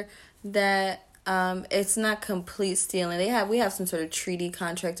sure that it's not complete stealing. We have some sort of treaty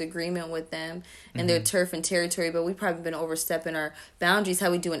contract agreement with them and their turf and territory, but we've probably been overstepping our boundaries. How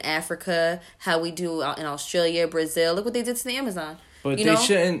we do in Africa, how we do out in Australia, Brazil. Look what they did to the Amazon. But they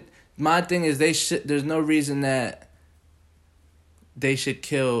shouldn't. My thing is, there's no reason that they should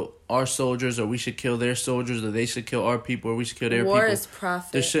kill our soldiers, or we should kill their soldiers, or they should kill our people, or we should kill their people. War is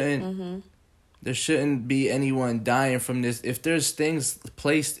profit. There shouldn't be anyone dying from this. If there's things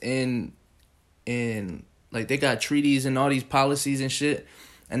placed in like, they got treaties and all these policies and shit,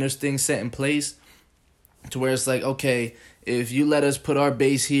 and there's things set in place to where it's like, okay, if you let us put our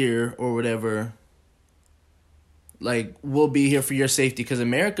base here or whatever, like, we'll be here for your safety. Because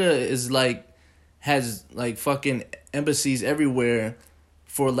America is like, has like fucking embassies everywhere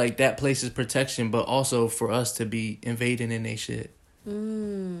for, like, that place's protection, but also for us to be invading in they shit.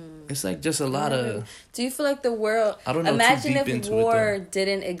 It's like just a lot of. Do you feel like the world? I don't know. Imagine if war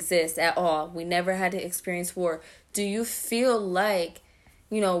didn't exist at all. We never had to experience war. Do you feel like,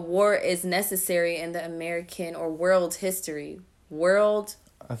 war is necessary in the American or world history?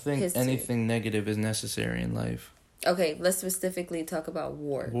 I think history. Anything negative is necessary in life. Okay, let's specifically talk about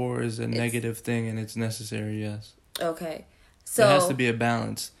war. War is a negative thing, and it's necessary. Yes. Okay, so there has to be a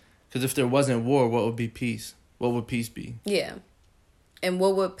balance. Because if there wasn't war, what would be peace? What would peace be? Yeah. And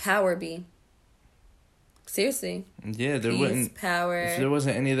what would power be? Seriously. Yeah, there Peace, wouldn't. Power. If there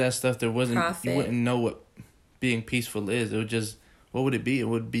wasn't any of that stuff, there wasn't. Profit. You wouldn't know what being peaceful is. It would just. What would it be? It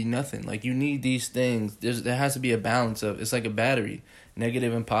would be nothing. Like, you need these things. There has to be a balance of. It's like a battery,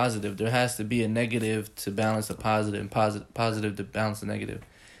 negative and positive. There has to be a negative to balance the positive, and positive to balance the negative.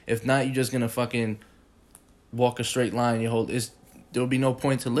 If not, you're just gonna fucking walk a straight line. There will be no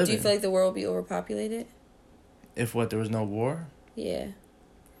point to living. Do you feel like the world will be overpopulated? If there was no war? Yeah.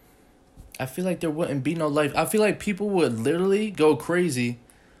 I feel like there wouldn't be no life. I feel like people would literally go crazy.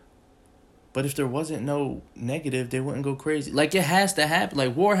 But if there wasn't no negative, they wouldn't go crazy. Like, it has to happen.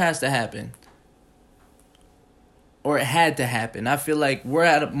 Like, war has to happen. Or it had to happen. I feel like we're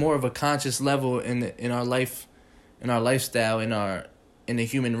at more of a conscious level in our life, in our lifestyle, in the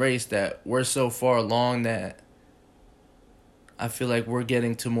human race, that we're so far along that I feel like we're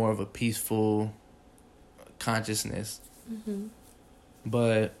getting to more of a peaceful consciousness.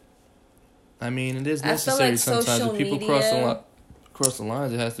 But I mean, it is necessary sometimes. If people cross the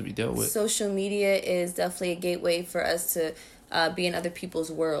lines, it has to be dealt with. Social media is definitely a gateway for us to be in other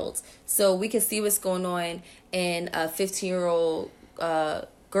people's worlds. So we can see what's going on in a 15-year-old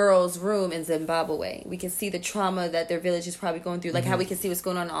girl's room in Zimbabwe. We can see the trauma that their village is probably going through, like how we can see what's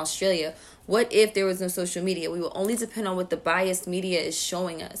going on in Australia. What if there was no social media? We will only depend on what the biased media is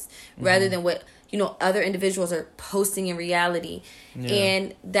showing us, rather than what other individuals are posting in reality. Yeah.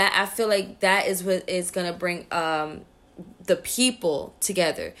 And that, I feel like that is what is going to bring the people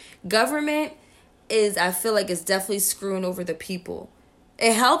together. Government I feel like is definitely screwing over the people.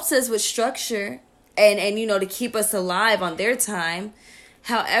 It helps us with structure and to keep us alive on their time.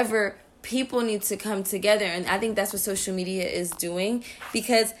 However, people need to come together, and I think that's what social media is doing.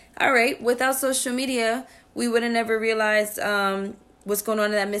 Because, all right, without social media, we would have never realized what's going on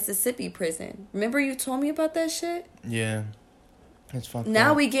in that Mississippi prison. Remember you told me about that shit? Yeah. It's fucked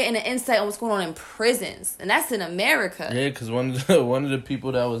Now up. we getting an insight on what's going on in prisons, and that's in America. Yeah, because one of the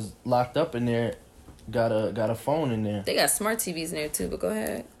people that was locked up in there got a phone in there. They got smart TVs in there too, but go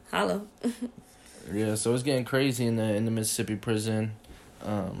ahead. Holla. Yeah, so it's getting crazy in the Mississippi prison.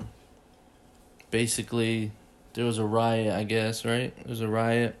 Basically, there was a riot, I guess, right? There was a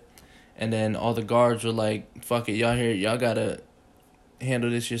riot. And then all the guards were like, fuck it, y'all gotta handle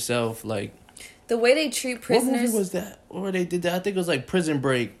this yourself. Like, the way they treat prisoners. what movie was that? Or they did that? I think it was like Prison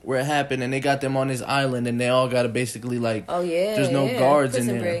Break, where it happened, and they got them on this island, and they all gotta basically like. Oh yeah. There's no guards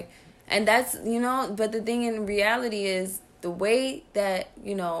Prison in there. Break. And that's but the thing in reality is the way that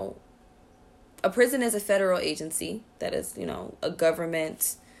a prison is a federal agency that is a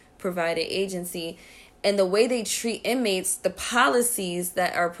government provided agency, and the way they treat inmates, the policies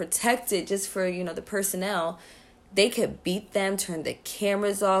that are protected just for the personnel, they could beat them, turn the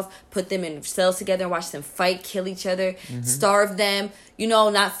cameras off, put them in cells together and watch them fight, kill each other, starve them,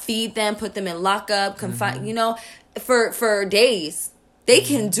 not feed them, put them in lockup, confine, for days. They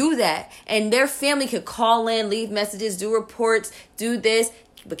can do that, and their family could call in, leave messages, do reports, do this,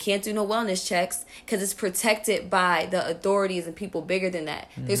 but can't do no wellness checks because it's protected by the authorities and people bigger than that.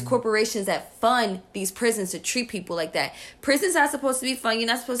 There's corporations that fund these prisons to treat people like that. Prison's not supposed to be fun. You're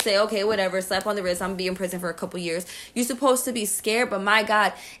not supposed to say, okay, whatever, slap on the wrist, I'm going to be in prison for a couple years. You're supposed to be scared, but my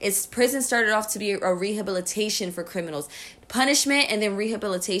God, prison started off to be a rehabilitation for criminals. Punishment and then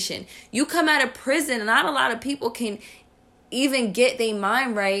rehabilitation. You come out of prison, and not a lot of people can even get their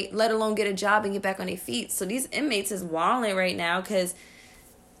mind right, let alone get a job and get back on their feet. So these inmates is wilding right now because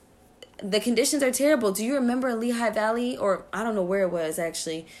the conditions are terrible. Do you remember in Lehigh Valley, or I don't know where it was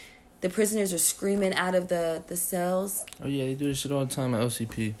actually, the prisoners are screaming out of the cells? Oh yeah, they do this shit all the time at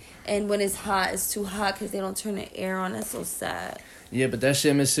LCP. And when it's hot, it's too hot because they don't turn the air on. That's so sad. Yeah, but that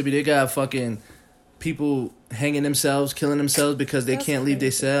shit in Mississippi, they got fucking people hanging themselves, killing themselves because they can't leave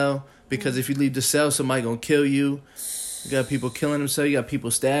their cell. Because if you leave the cell, somebody gonna kill you. You got people killing themselves. You got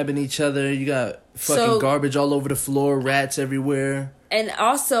people stabbing each other. You got fucking garbage all over the floor. Rats everywhere. And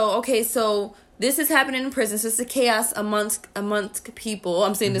also, okay, so this is happening in prison. So it's a chaos amongst people.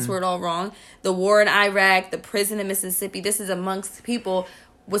 I'm saying this word all wrong. The war in Iraq, the prison in Mississippi. This is amongst people.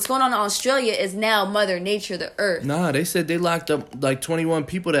 What's going on in Australia is now Mother Nature, the earth. Nah, they said they locked up like 21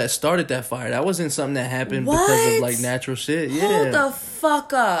 people that started that fire. That wasn't something that happened because of like natural shit. Yeah. Hold the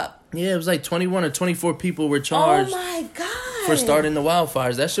fuck up. Yeah, it was like 21 or 24 people were charged. Oh my God. For starting the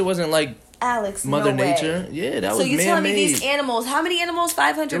wildfires. That shit wasn't like Alex, Mother no Nature. way. Yeah, that was man-made. So you telling me these animals, how many animals?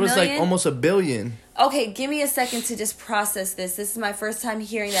 500 million? It was like almost 1 billion. Okay, give me a second to just process this. This is my first time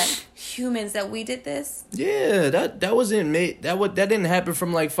hearing that humans, that we did this. Yeah, that wasn't made. That didn't happen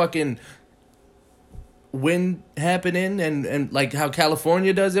from like fucking wind happening and like how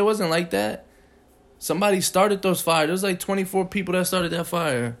California does. It wasn't like that. Somebody started those fires. There was like 24 people that started that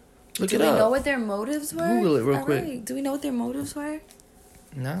fire. Look it up. Do we know what their motives were? Google it real quick. Right. Do we know what their motives were?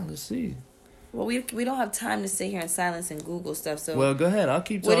 Nah, let's see. Well, we don't have time to sit here in silence and Google stuff. So well, go ahead. I'll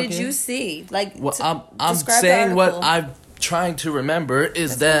keep talking. What did you see? Like, well, I'm saying what I'm trying to remember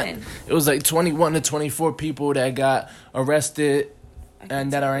is that it was like 21 to 24 people that got arrested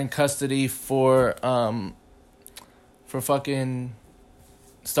and that are in custody for fucking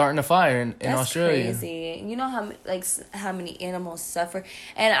starting a fire in Australia. That's crazy. You know how many animals suffer,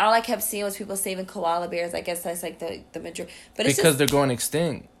 and all I kept seeing was people saving koala bears. I guess that's like the majority, but it's because they're going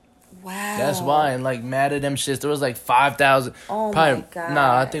extinct. Wow. That's why, and like mad at them shits. There was like 5,000. Oh my God.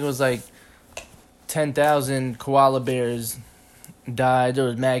 Nah, I think it was like 10,000 koala bears died. There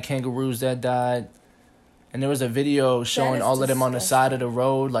was mad kangaroos that died, and there was a video showing all of them on the side of the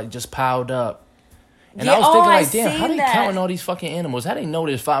road, like just piled up. And I was thinking, like, damn, how they counting all these fucking animals? How they know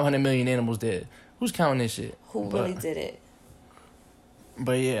there's 500 million animals dead? Who's counting this shit? Who really did it?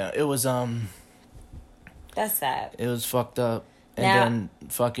 But yeah, it was That's sad. It was fucked up. And then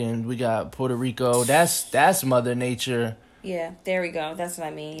fucking we got Puerto Rico. That's Mother Nature. Yeah, there we go. That's what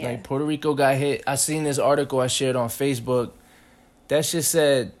I mean. Yeah. Like Puerto Rico got hit. I seen this article I shared on Facebook. That shit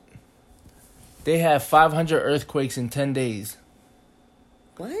said they had 500 earthquakes in 10 days.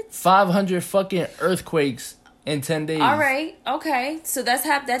 What? 500 fucking earthquakes in 10 days. All right. Okay. So that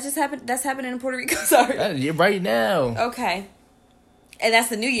just happened. That's happening in Puerto Rico. Sorry. Right now. Okay. And that's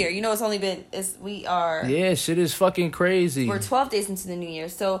the new year. You know, it's only been Yeah, shit is fucking crazy. We're 12 days into the new year.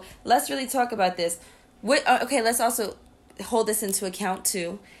 So let's really talk about this. Okay, let's also hold this into account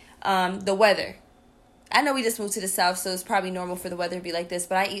too. The weather. I know we just moved to the south, so it's probably normal for the weather to be like this.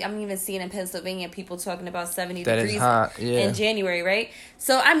 But I'm even seeing in Pennsylvania people talking about 70 that degrees is hot. Yeah. in January, right?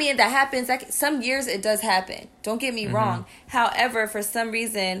 So I mean, that happens. Some years it does happen. Don't get me wrong. However, for some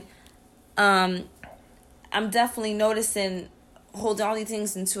reason, I'm definitely noticing, holding all these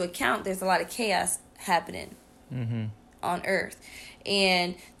things into account, there's a lot of chaos happening on Earth.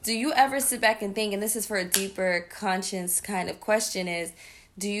 And do you ever sit back and think, and this is for a deeper conscience kind of question, is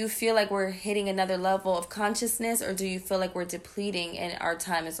do you feel like we're hitting another level of consciousness, or do you feel like we're depleting and our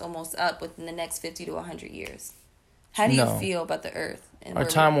time is almost up within the next 50 to 100 years? How do you feel about the Earth? And our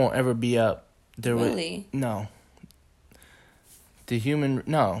time won't ever be up. Really? No.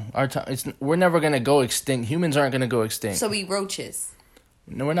 Our time. We're never gonna go extinct. Humans aren't gonna go extinct. So we roaches.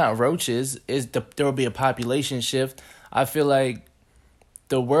 No, we're not roaches. There will be a population shift. I feel like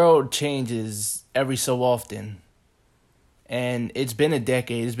the world changes every so often. And it's been a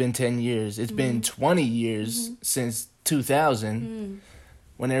decade. It's been 10 years. It's been 20 years since 2000,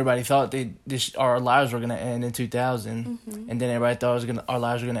 when everybody thought our lives were going to end in 2000. And then everybody thought our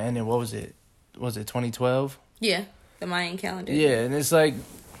lives were going to end in, what was it? Was it 2012? Yeah, the Mayan calendar. Yeah, and it's like,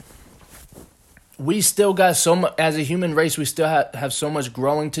 we still got so much, as a human race, we still have so much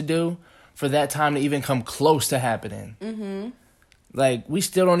growing to do for that time to even come close to happening. Like, we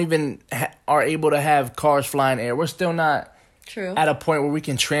still don't even are able to have cars fly in air. We're still not at a point where we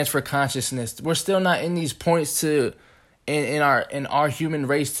can transfer consciousness. We're still not in these points in our human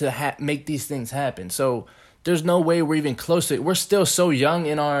race to make these things happen. So there's no way we're even close to it. We're still so young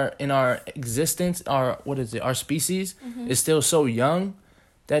in our existence. Our species is still so young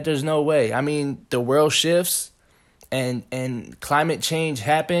that there's no way. I mean, the world shifts and climate change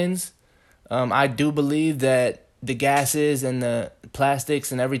happens. I do believe that the gases and the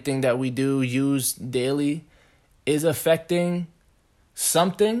plastics and everything that we do use daily is affecting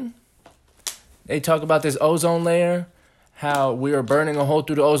something. They talk about this ozone layer, how we are burning a hole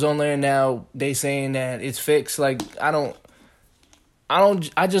through the ozone layer. Now they saying that it's fixed. Like, I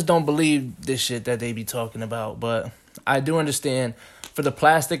just don't believe this shit that they be talking about. But I do understand for the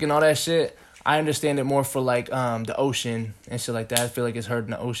plastic and all that shit. I understand it more for like the ocean and shit like that. I feel like it's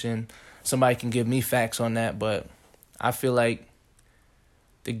hurting the ocean. Somebody can give me facts on that, but I feel like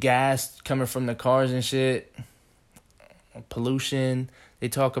the gas coming from the cars and shit, pollution, they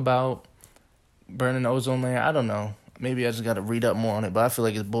talk about burning the ozone layer. I don't know. Maybe I just got to read up more on it, but I feel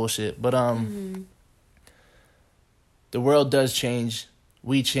like it's bullshit. But the world does change.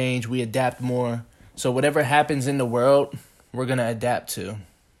 We change. We adapt more. So whatever happens in the world, we're going to adapt to.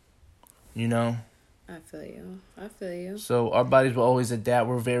 You know? I feel you. So our bodies will always adapt.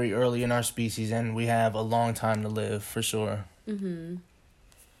 We're very early in our species, and we have a long time to live, for sure.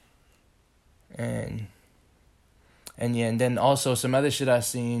 And then also some other shit I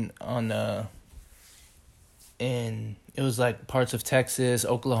seen on it was like parts of Texas,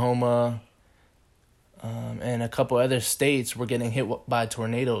 Oklahoma, and a couple other states were getting hit by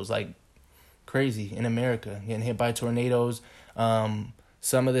tornadoes like crazy in America, getting hit by tornadoes.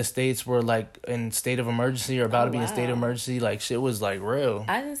 Some of the states were like in state of emergency or about to be in state of emergency. Like, shit was like real.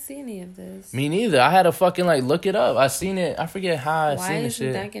 I didn't see any of this. Me neither. I had to fucking like look it up. I seen it. I forget how I seen the shit. Why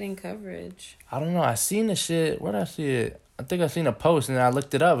isn't that getting coverage? I don't know. I seen the shit. Where'd I see it? I think I seen a post and I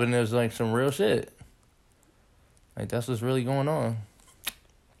looked it up and it was like some real shit. Like, that's what's really going on.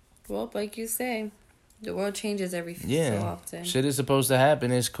 Well, like you say, the world changes every so often. Shit is supposed to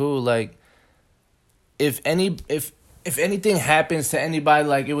happen. It's cool. Like, if anything happens to anybody,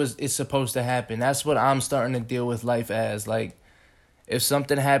 like it's supposed to happen. That's what I'm starting to deal with life as. Like, if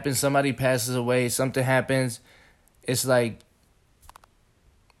something happens, somebody passes away, something happens, it's like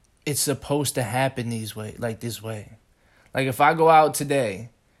it's supposed to happen this way. Like, if I go out today,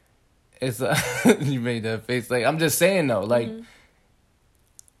 it's you made that face. Like, I'm just saying though, like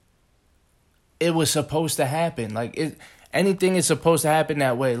it was supposed to happen. Like, anything is supposed to happen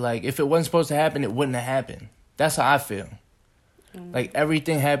that way. Like, if it wasn't supposed to happen, it wouldn't have happened. That's how I feel. Like,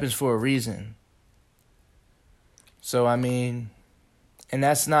 everything happens for a reason. So, I mean, and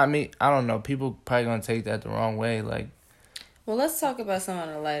that's not me. I don't know. People probably going to take that the wrong way. Like, well, let's talk about something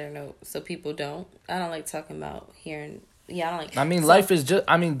on a lighter note so people don't. I don't like talking about hearing. Yeah, I don't like. I mean, life is just.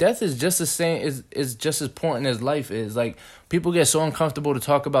 I mean, death is just the same. Is just as important as life is. Like, people get so uncomfortable to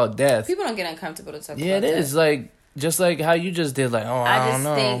talk about death. People don't get uncomfortable to talk about death. Yeah, it is. Like, just like how you just did. Like, oh, I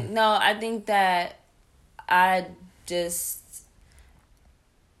don't know. I think that I'm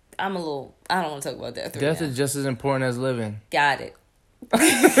a little, I don't want to talk about death right Death now. is just as important as living. Got it.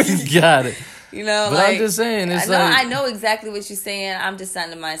 Got it. You know, but I'm just saying, I know exactly what you're saying. I'm just not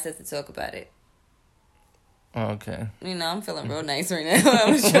in the mindset to talk about it. Okay. You know, I'm feeling real nice right now.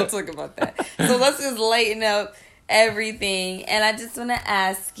 I'm just trying to talk about that. So let's just lighten up everything. And I just want to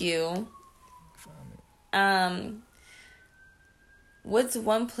ask you, what's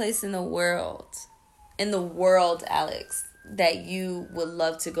one place in the world, Alex, that you would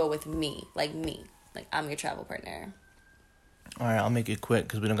love to go with me? Like I'm your travel partner. All right, I'll make it quick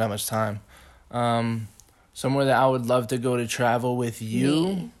because we don't got much time. Somewhere that I would love to go to travel with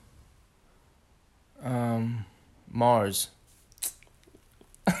you. Mars.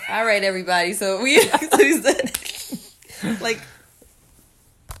 All right, everybody. So like.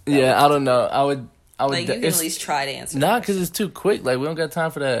 Yeah, I don't know. I would. Like, you can at least try to answer. Nah, because it's too quick. Like, we don't got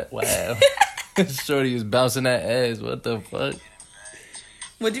time for that. Wow. Shorty is bouncing that ass. What the fuck?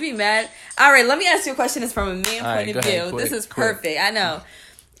 Would you be mad? All right, let me ask you a question. It's from a man point of view. Ahead, this is perfect. I know.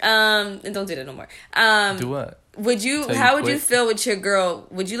 And don't do that no more. Do what? How would you feel with your girl?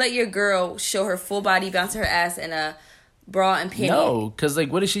 Would you let your girl show her full body, bounce her ass in a bra and panty? No, because,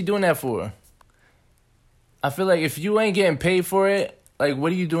 like, what is she doing that for? I feel like if you ain't getting paid for it, like,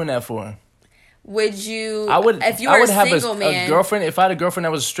 what are you doing that for? Would you? If you were a single man, a girlfriend. If I had a girlfriend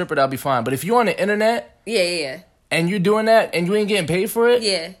that was a stripper, that'd be fine. But if you're on the internet, yeah, and you're doing that, and you ain't getting paid for it,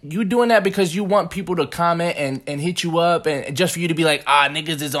 yeah, you doing that because you want people to comment and hit you up, and just for you to be like,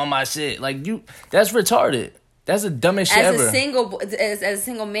 niggas is on my shit. Like, that's retarded. That's the dumbest shit ever. As a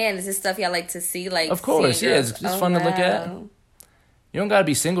single man, is this stuff y'all like to see? Like, of course, yeah, it's fun to look at. You don't gotta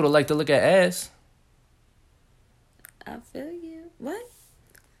be single to like to look at ass. I feel you. What?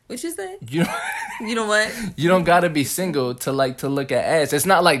 What you say? You know what? You don't gotta be single to like to look at ass. It's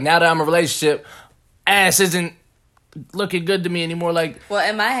not like now that I'm in a relationship, ass isn't looking good to me anymore. Like, well,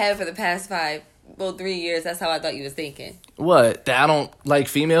 in my head for the past 3 years, that's how I thought you was thinking. What? That I don't like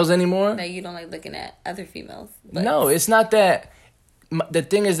females anymore? No, you don't like looking at other females. But. No, it's not that. The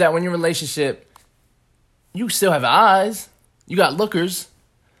thing is that when you're in a relationship, you still have eyes. You got lookers,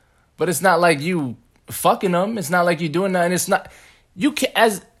 but it's not like you fucking them. It's not like you doing that, and it's not you can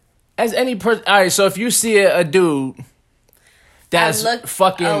as any person. All right, so if you see a dude that's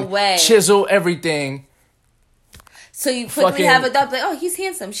fucking away. Chisel everything. So you quickly have a thought like, oh, he's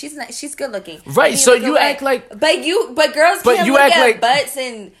handsome. She's good looking. Right. So you act like, but girls can't look at butts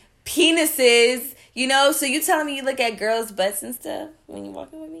and penises. You know. So you telling me you look at girls' butts and stuff when you're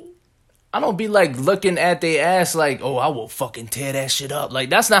walking with me? I don't be like looking at their ass like, oh, I will fucking tear that shit up. Like,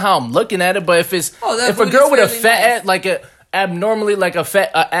 that's not how I'm looking at it. But if it's if a girl with a fat ass, like a abnormally like a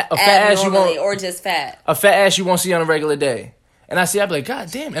fat ass you won't, or just fat, a fat ass you won't see on a regular day. And I see, I'd be like,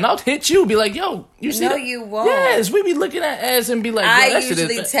 God damn. And I'll hit you, be like, yo, you see that? No, you won't. Yes, we be looking at ass and be like, I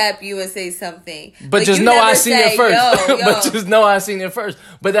usually tap you and say something. But just know I seen it first. But just know I seen it first.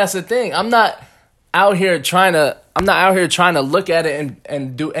 But that's the thing. I'm not out here trying to look at it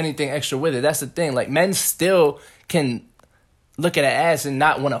and do anything extra with it. That's the thing. Like, men still can look at an ass and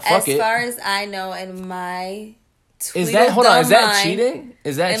not want to fuck it. As far as I know, in my Is that cheating?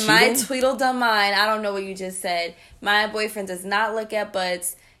 Is that cheating? In my Tweedledum mind, I don't know what you just said. My boyfriend does not look at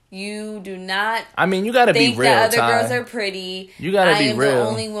butts. You do not. I mean, you gotta be real. Think that other girls are pretty. You gotta be real. I am the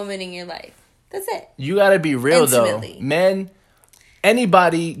only woman in your life. That's it. You gotta be real though. Men,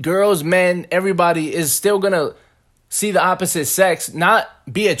 anybody, girls, men, everybody is still gonna see the opposite sex, not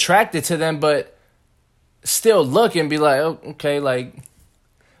be attracted to them, but still look and be like, oh, okay, like.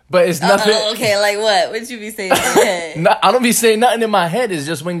 But it's nothing. Okay, like what? What'd you be saying in your head? No, I don't be saying nothing in my head. It's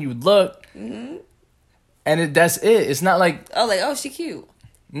just when you look, and that's it. It's not like she cute.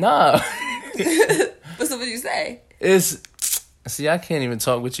 Nah. But so what you say? See, I can't even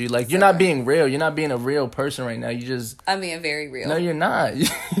talk with you. Like, you're not being real. You're not being a real person right now. I'm being very real. No, you're not.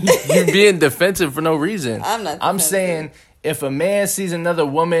 You're being defensive for no reason. I'm not defensive. I'm saying if a man sees another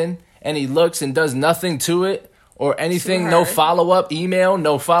woman and he looks and does nothing to it or anything, no follow-up email,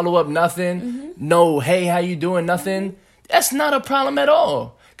 no follow-up nothing, no, hey, how you doing, nothing, that's not a problem at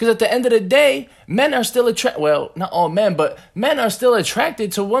all. Because at the end of the day, men are still well, not all men, but men are still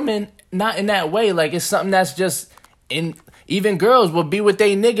attracted to women, not in that way. Like, it's something that's just even girls will be with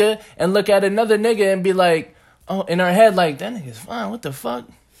they nigga and look at another nigga and be like, oh, in her head, like, that nigga's fine, what the fuck?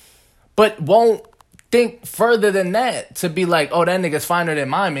 But won't think further than that to be like, oh, that nigga's finer than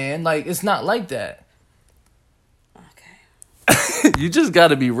my man. Like, it's not like that. Okay. You just got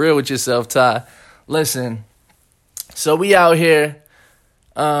to be real with yourself, Ty. Listen, so we out here.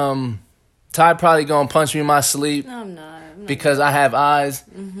 Ty probably gonna punch me in my sleep. No, I'm not. Because I have eyes.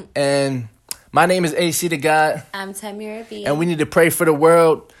 And My name is AC the God. I'm Tamira B. And we need to pray for the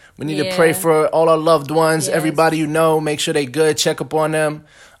world. We need to pray for all our loved ones, everybody you know. Make sure they good. Check up on them.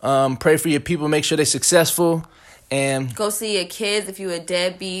 Pray for your people. Make sure they're successful. And go see your kids. If you're a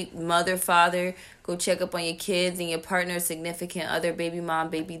deadbeat mother, father, go check up on your kids and your partner, significant other, baby mom,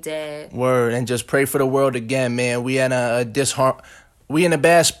 baby dad. Word. And just pray for the world again, man. We in a we in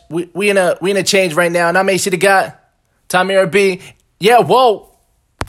a change right now. And I'm AC the God. Tamira B. Yeah, whoa.